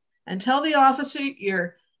officer and tell the officer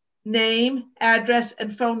your name, address,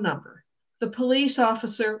 and phone number. The police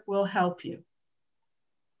officer will help you.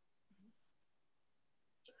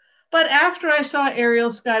 But after I saw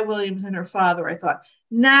Ariel Skye Williams and her father, I thought,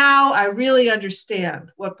 now I really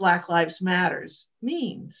understand what Black Lives Matters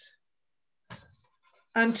means.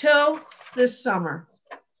 Until this summer,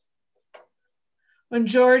 when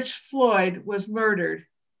George Floyd was murdered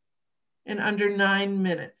in under 9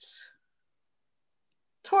 minutes.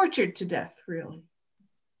 Tortured to death, really.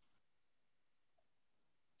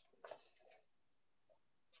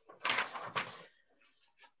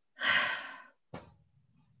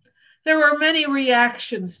 There were many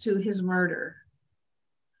reactions to his murder.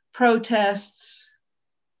 Protests,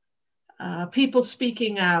 people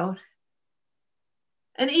speaking out,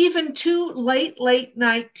 and even 2 late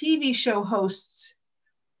night TV show hosts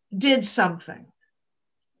did something.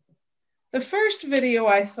 The first video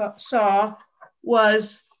I saw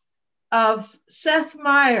was of Seth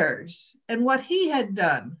Meyers and what he had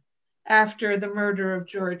done after the murder of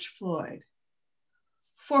George Floyd.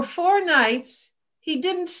 For 4 nights, he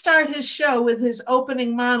didn't start his show with his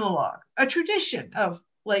opening monologue, a tradition of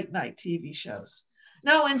late night TV shows.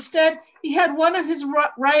 No, instead, he had one of his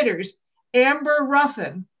writers, Amber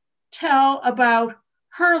Ruffin, tell about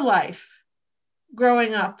her life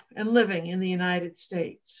growing up and living in the United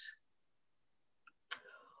States.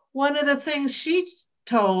 One of the things she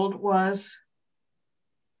told was,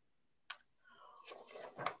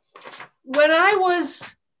 when I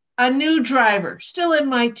was a new driver, still in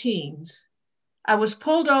my teens, I was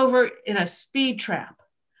pulled over in a speed trap.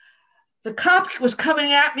 The cop was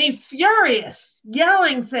coming at me furious,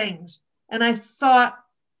 yelling things. And I thought,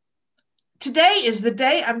 today is the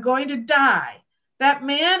day I'm going to die. That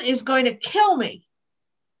man is going to kill me.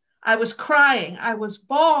 I was crying. I was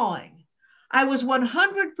bawling. I was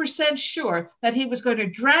 100% sure that he was going to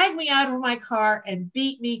drag me out of my car and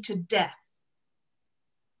beat me to death.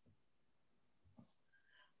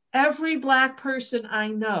 Every Black person I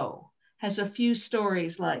know has a few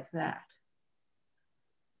stories like that.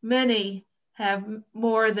 Many have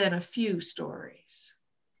more than a few stories.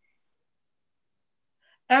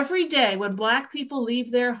 Every day when Black people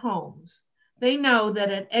leave their homes, they know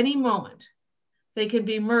that at any moment they can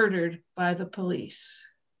be murdered by the police.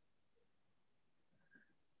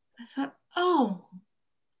 I thought, oh,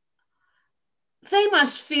 they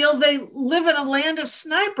must feel they live in a land of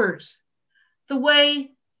snipers, the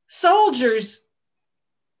way soldiers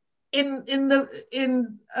in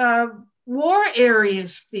war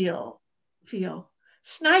areas feel.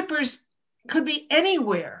 Snipers could be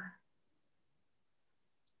anywhere.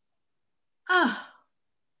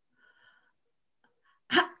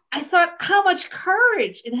 I thought how much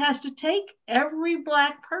courage it has to take every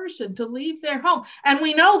Black person to leave their home. And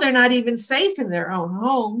we know they're not even safe in their own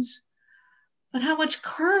homes, but how much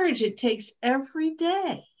courage it takes every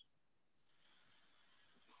day.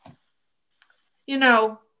 You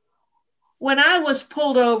know, when I was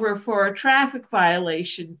pulled over for a traffic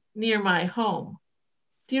violation near my home,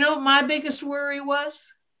 do you know what my biggest worry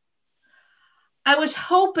was? I was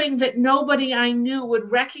hoping that nobody I knew would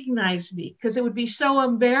recognize me because it would be so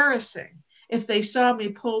embarrassing if they saw me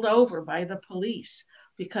pulled over by the police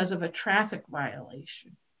because of a traffic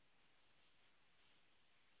violation.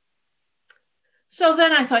 So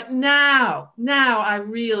then I thought, now I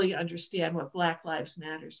really understand what Black Lives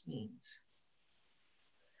Matters means.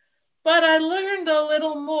 But I learned a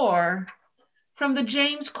little more from the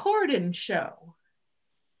James Corden show.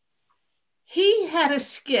 He had a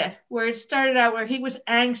skit where it started out where he was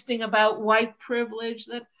angsting about white privilege,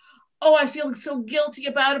 that, oh, I feel so guilty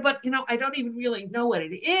about it, but I don't even really know what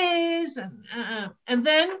it is. And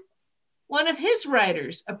then one of his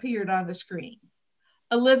writers appeared on the screen,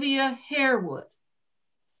 Olivia Harewood.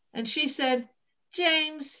 And she said,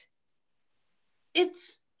 James,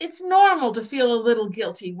 it's normal to feel a little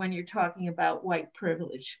guilty when you're talking about white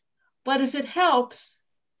privilege, but if it helps,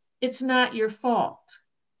 it's not your fault.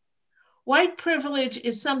 White privilege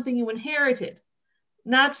is something you inherited,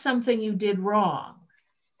 not something you did wrong.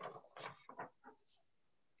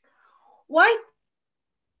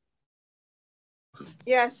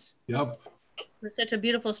 Yes. Yep. It was such a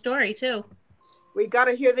beautiful story too. We got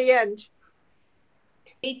to hear the end.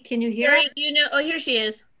 Kate, can you hear Mary, it? oh, here she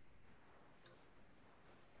is.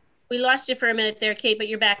 We lost you for a minute there, Kate, but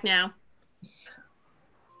you're back now.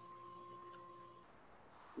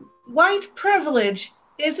 White privilege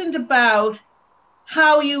isn't about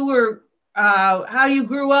how you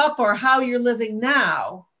grew up or how you're living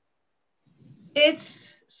now.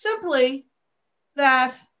 It's simply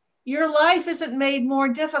that your life isn't made more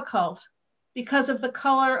difficult because of the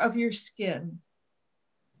color of your skin.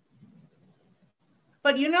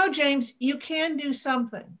 But James, you can do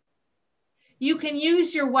something. You can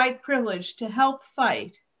use your white privilege to help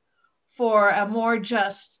fight for a more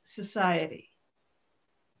just society.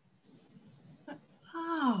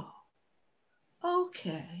 Oh,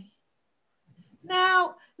 okay.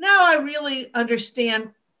 Now I really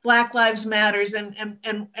understand Black Lives Matters and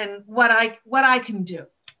what I can do.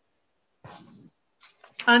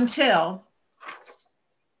 Until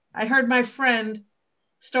I heard my friend,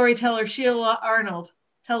 storyteller Sheila Arnold,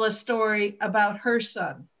 tell a story about her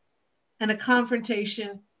son and a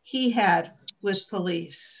confrontation he had with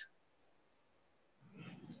police.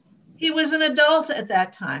 He was an adult at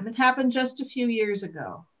that time. It happened just a few years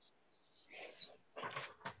ago.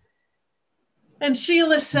 And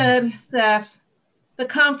Sheila said that the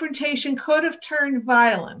confrontation could have turned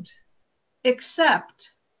violent,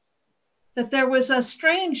 except that there was a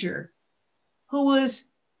stranger who was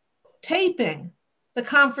taping the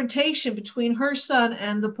confrontation between her son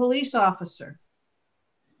and the police officer.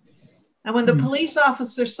 And when the police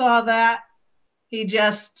officer saw that, he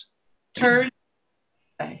just turned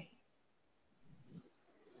away.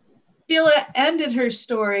 Sheila ended her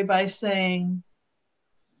story by saying,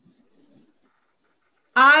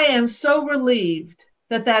 I am so relieved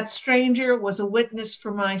that that stranger was a witness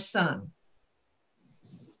for my son.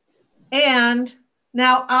 And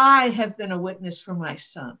now I have been a witness for my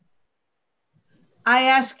son. I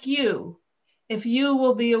ask you if you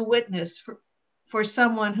will be a witness for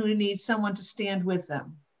someone who needs someone to stand with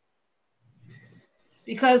them.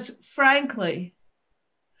 Because frankly,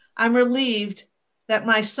 I'm relieved that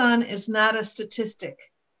my son is not a statistic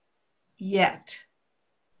yet.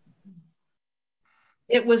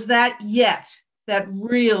 It was that yet that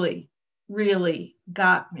really, really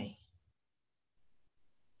got me.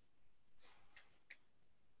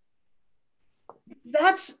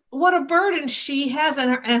 That's what a burden she has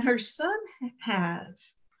and her son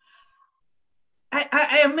has.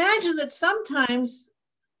 I imagine that sometimes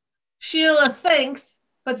Sheila thinks,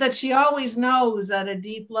 but that she always knows at a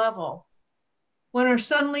deep level. When her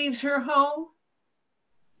son leaves her home,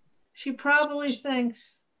 she probably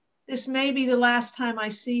thinks, this may be the last time I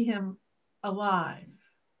see him alive.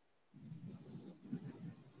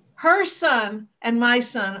 Her son and my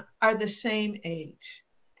son are the same age,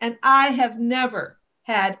 and I have never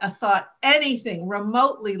had a thought anything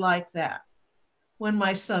remotely like that when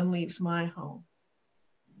my son leaves my home.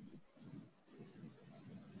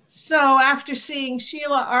 So after seeing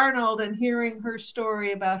Sheila Arnold and hearing her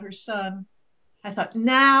story about her son, I thought,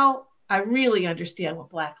 now I really understand what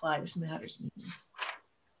Black Lives Matters means.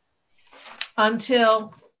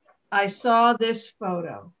 Until I saw this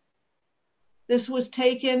photo. This was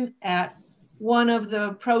taken at one of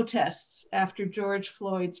the protests after George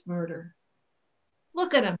Floyd's murder.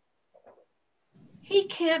 Look at him. He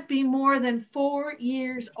can't be more than 4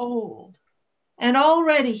 years old. And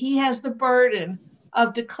already he has the burden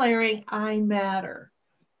of declaring, I matter.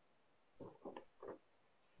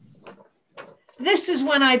 This is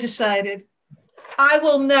when I decided I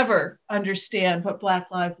will never understand what Black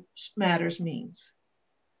Lives Matters means.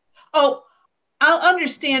 Oh, I'll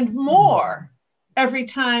understand more every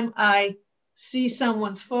time I see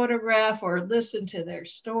someone's photograph or listen to their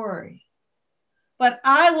story. But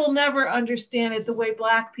I will never understand it the way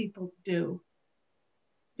Black people do,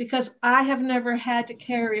 because I have never had to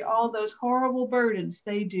carry all those horrible burdens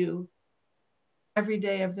they do every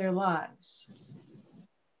day of their lives.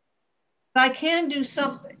 But I can do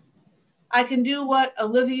something. I can do what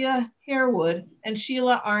Olivia Harewood and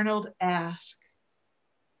Sheila Arnold ask.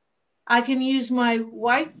 I can use my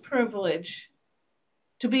white privilege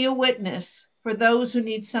to be a witness for those who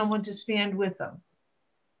need someone to stand with them.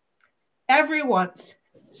 Everyone's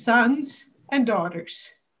sons and daughters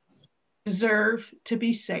deserve to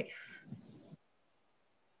be safe.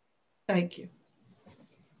 Thank you.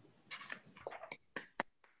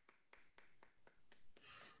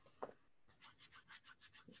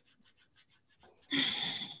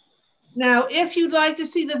 Now, if you'd like to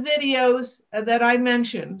see the videos that I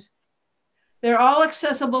mentioned, they're all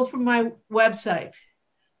accessible from my website,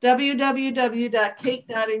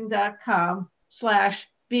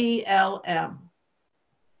 www.katenutting.com/BLM.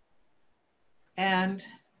 And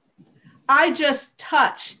I just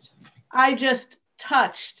touched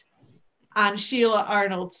on Sheila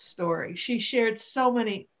Arnold's story. She shared so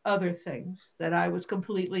many other things that I was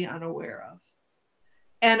completely unaware of.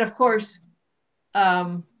 And of course,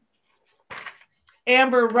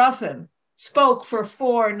 Amber Ruffin spoke for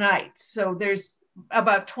 4 nights. So there's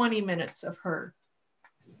about 20 minutes of her.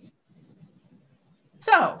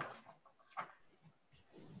 So,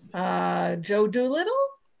 Joe Doolittle,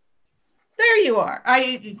 there you are.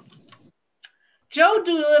 Joe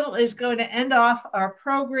Doolittle is going to end off our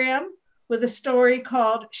program with a story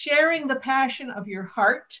called Sharing the Passion of Your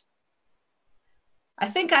Heart. I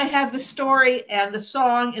think I have the story and the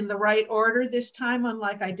song in the right order this time,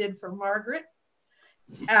 unlike I did for Margaret,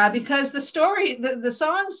 because the story, the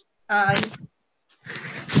songs,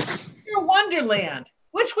 Your Wonderland,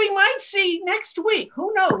 which we might see next week.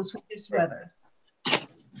 Who knows with this weather?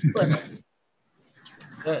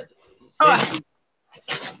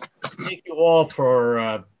 Thank you all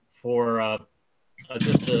for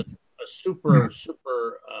just a super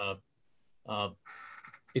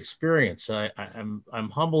experience. I'm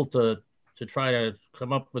humbled to try to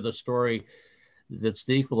come up with a story that's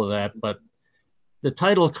the equal of that, but the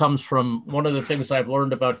title comes from one of the things I've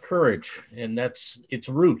learned about courage, and that's its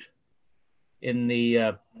root. In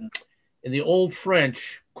the Old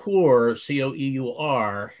French, coeur,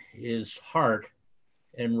 C-O-E-U-R, is heart,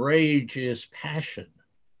 and rage is passion.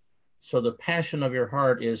 So the passion of your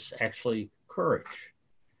heart is actually courage.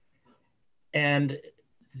 And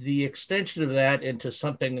the extension of that into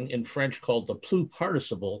something in French called the plus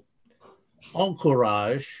participle,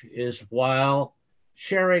 encourage, is while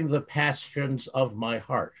sharing the passions of my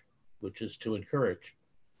heart, which is to encourage.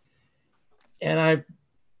 And I've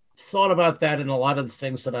thought about that in a lot of the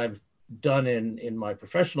things that I've done in my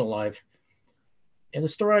professional life. And the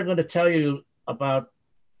story I'm going to tell you about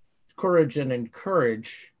courage and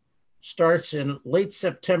encourage starts in late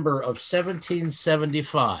September of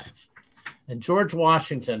 1775. And George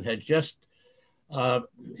Washington had just,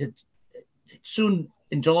 soon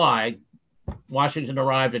in July, Washington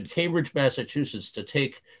arrived in Cambridge, Massachusetts to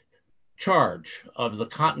take charge of the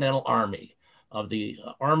Continental Army, of the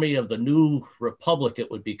army of the new republic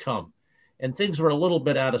it would become. And things were a little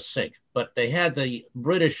bit out of sync, but they had the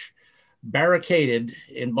British barricaded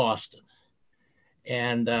in Boston.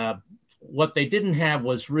 And what they didn't have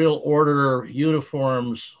was real order,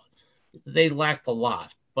 uniforms. They lacked a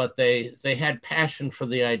lot, but they had passion for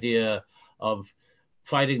the idea of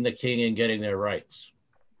fighting the king and getting their rights.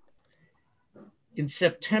 In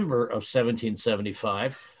September of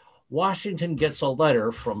 1775, Washington gets a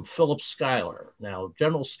letter from Philip Schuyler. Now,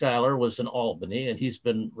 General Schuyler was in Albany, and he's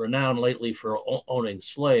been renowned lately for owning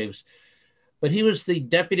slaves, but he was the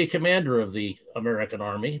deputy commander of the American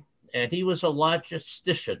Army, and he was a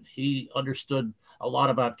logistician. He understood a lot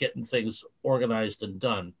about getting things organized and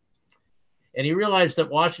done. And he realized that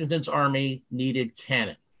Washington's army needed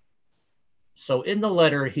cannon. So in the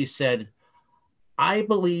letter, he said, I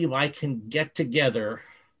believe I can get together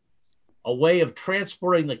a way of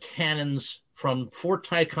transporting the cannons from Fort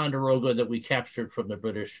Ticonderoga that we captured from the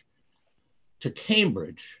British to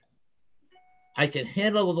Cambridge. I can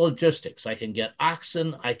handle the logistics. I can get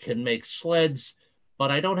oxen, I can make sleds,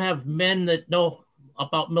 but I don't have men that know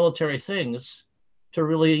about military things to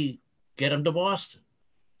really get them to Boston.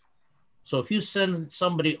 So if you send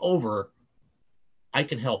somebody over, I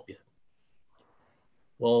can help you.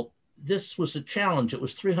 Well, this was a challenge. It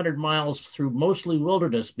was 300 miles through mostly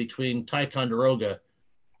wilderness between Ticonderoga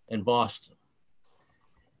and Boston.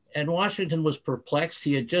 And Washington was perplexed.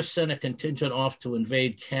 He had just sent a contingent off to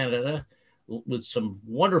invade Canada. with some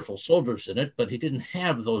wonderful soldiers in it, but he didn't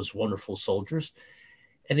have those wonderful soldiers.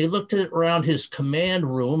 And he looked around his command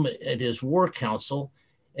room at his war council,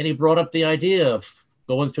 and he brought up the idea of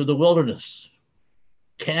going through the wilderness.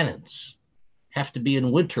 Cannons have to be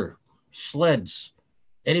in winter, sleds,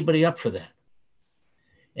 anybody up for that?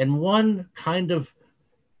 And one kind of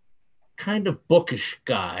bookish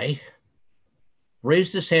guy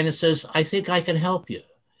raised his hand and says, I think I can help you.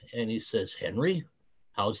 And he says, Henry,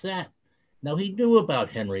 how's that? Now he knew about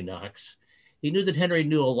Henry Knox. He knew that Henry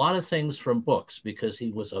knew a lot of things from books because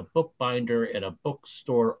he was a bookbinder and a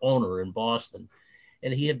bookstore owner in Boston.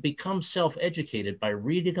 And he had become self-educated by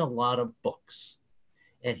reading a lot of books.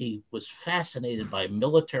 And he was fascinated by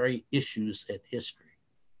military issues and history.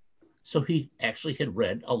 So he actually had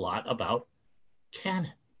read a lot about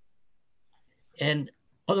cannon. And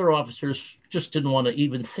other officers just didn't want to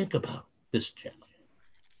even think about this gentleman.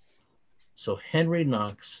 So Henry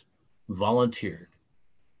Knox volunteered.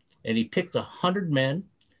 And he picked 100 men.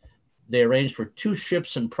 They arranged for 2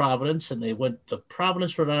 ships in Providence, and they went to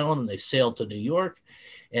Providence, Rhode Island, and they sailed to New York,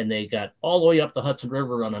 and they got all the way up the Hudson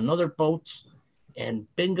River on another boat. And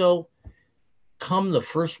bingo, come the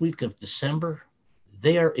first week of December,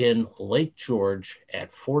 they are in Lake George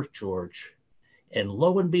at Fort George. And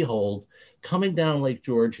lo and behold, coming down Lake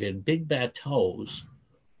George in big bateaus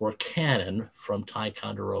were cannon from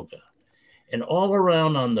Ticonderoga. And all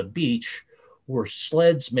around on the beach were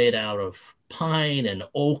sleds made out of pine and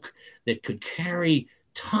oak that could carry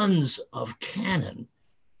tons of cannon.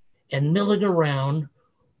 And milling around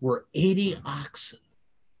were 80 oxen.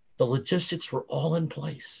 The logistics were all in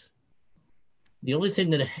place. The only thing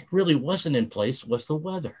that really wasn't in place was the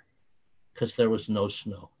weather, because there was no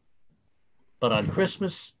snow. But on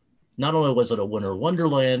Christmas, not only was it a winter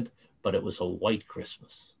wonderland, but it was a white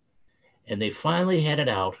Christmas. And they finally had it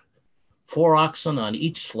out, 4 oxen on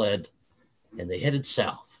each sled, and they headed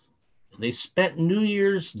south. They spent New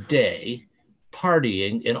Year's Day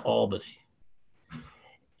partying in Albany.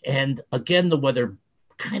 And again, the weather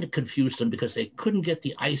kind of confused them because they couldn't get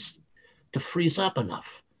the ice to freeze up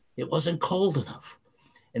enough. It wasn't cold enough.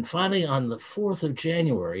 And finally, on the 4th of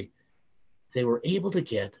January, they were able to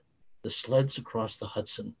get the sleds across the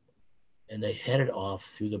Hudson, and they headed off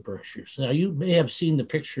through the Berkshires. Now, you may have seen the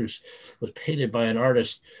pictures was painted by an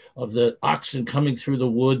artist of the oxen coming through the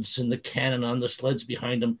woods and the cannon on the sleds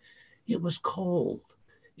behind them. It was cold.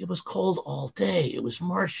 It was cold all day. It was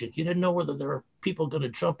Martian. You didn't know whether there were people going to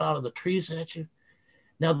jump out of the trees at you.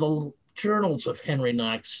 Now, the journals of Henry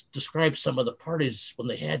Knox describe some of the parties when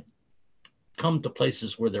they had come to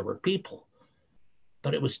places where there were people.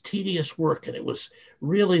 But it was tedious work, and it was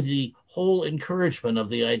really the whole encouragement of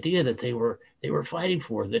the idea that they were fighting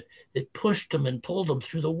for that pushed them and pulled them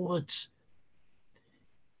through the woods.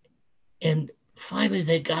 And finally,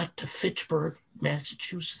 they got to Fitchburg,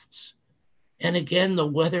 Massachusetts. And again, the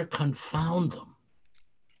weather confounded them.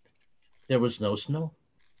 There was no snow.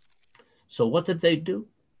 So what did they do?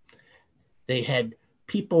 They had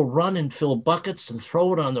people run and fill buckets and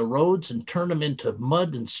throw it on the roads and turn them into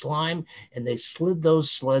mud and slime. And they slid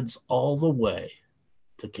those sleds all the way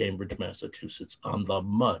to Cambridge, Massachusetts on the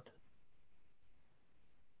mud.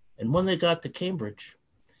 And when they got to Cambridge,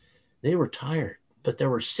 they were tired, but there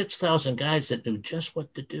were 6,000 guys that knew just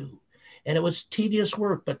what to do. And it was tedious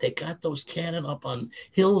work, but they got those cannon up on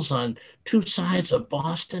hills on 2 sides of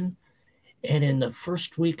Boston. And in the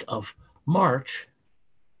first week of March,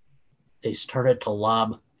 they started to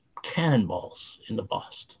lob cannonballs into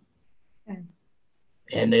Boston. Okay.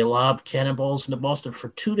 And they lobbed cannonballs into Boston for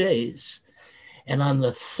 2 days. And on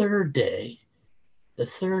the third day,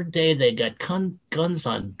 they got guns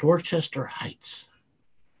on Dorchester Heights.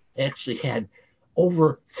 They actually had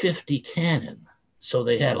over 50 cannon. So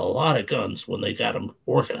they had a lot of guns when they got them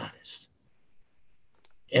organized.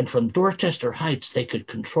 And from Dorchester Heights, they could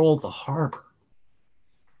control the harbor.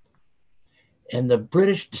 And the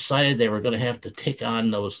British decided they were going to have to take on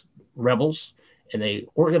those rebels, and they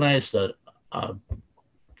organized a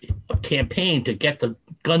campaign to get the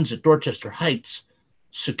guns at Dorchester Heights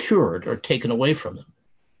secured or taken away from them.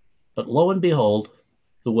 But lo and behold,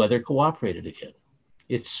 the weather cooperated again.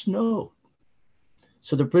 It snowed.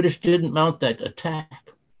 So the British didn't mount that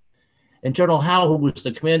attack. And General Howe, who was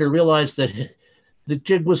the commander, realized that the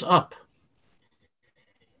jig was up.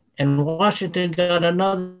 And Washington got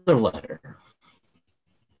another letter.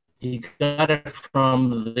 He got it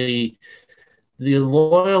from the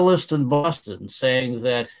loyalist in Boston saying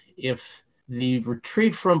that if the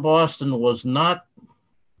retreat from Boston was not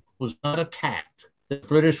attacked, the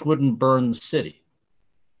British wouldn't burn the city.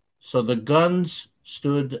 So the guns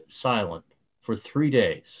stood silent for 3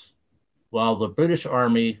 days while the British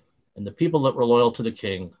army and the people that were loyal to the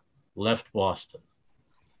king left Boston.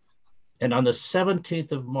 And on the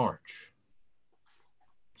 17th of March,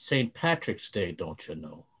 St. Patrick's Day, don't you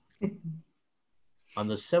know? On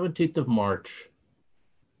the 17th of March,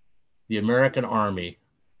 the American Army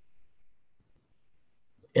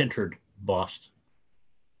entered Boston.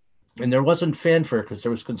 And there wasn't fanfare because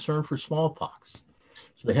there was concern for smallpox.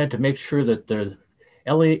 So they had to make sure that the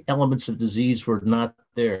elements of disease were not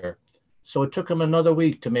there. So it took them another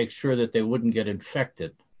week to make sure that they wouldn't get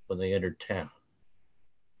infected when they entered town.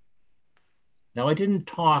 Now, I didn't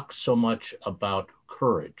talk so much about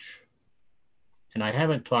courage, and I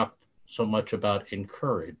haven't talked so much about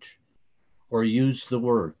encourage or use the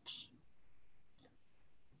words.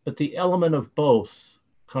 But the element of both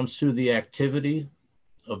comes through the activity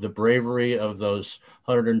of the bravery of those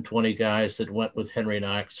 120 guys that went with Henry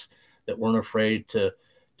Knox, that weren't afraid to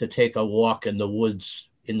take a walk in the woods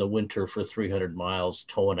in the winter for 300 miles,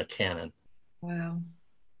 towing a cannon. Wow.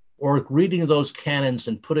 Or reading those cannons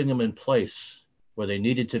and putting them in place where they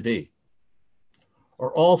needed to be,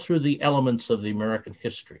 or all through the elements of the American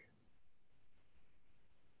history.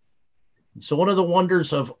 And so one of the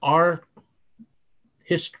wonders of our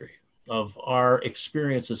history, of our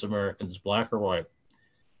experience as Americans, black or white,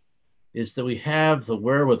 is that we have the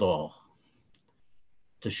wherewithal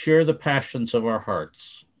to share the passions of our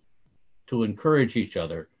hearts, to encourage each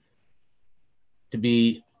other to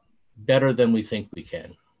be better than we think we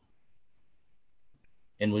can.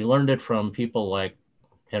 And we learned it from people like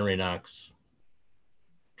Henry Knox,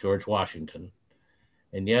 George Washington,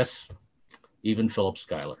 and yes, even Philip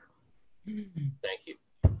Schuyler. Thank you.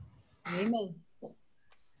 Amen.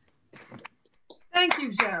 Thank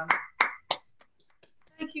you, Joe.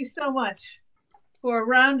 Thank you so much for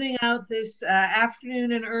rounding out this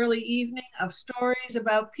afternoon and early evening of stories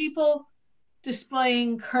about people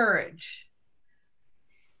displaying courage.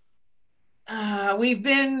 We've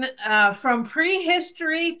been from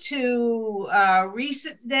prehistory to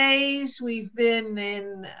recent days. We've been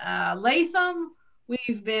in Latham.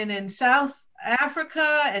 We've been in South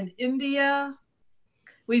Africa and India.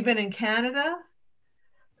 We've been in Canada.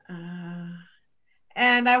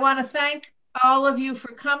 And I want to thank all of you for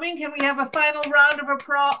coming. Can we have a final round of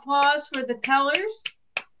applause for the tellers?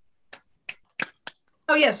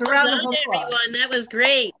 Oh yes, a round of applause. Everyone, that was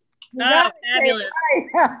great. Oh, fabulous.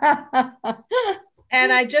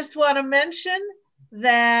 And I just want to mention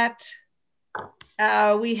that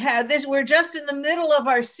we have this, we're just in the middle of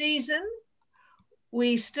our season.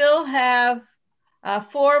 We still have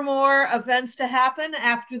 4 more events to happen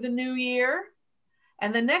after the new year.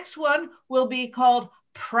 And the next one will be called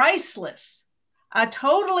Priceless, a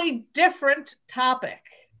totally different topic.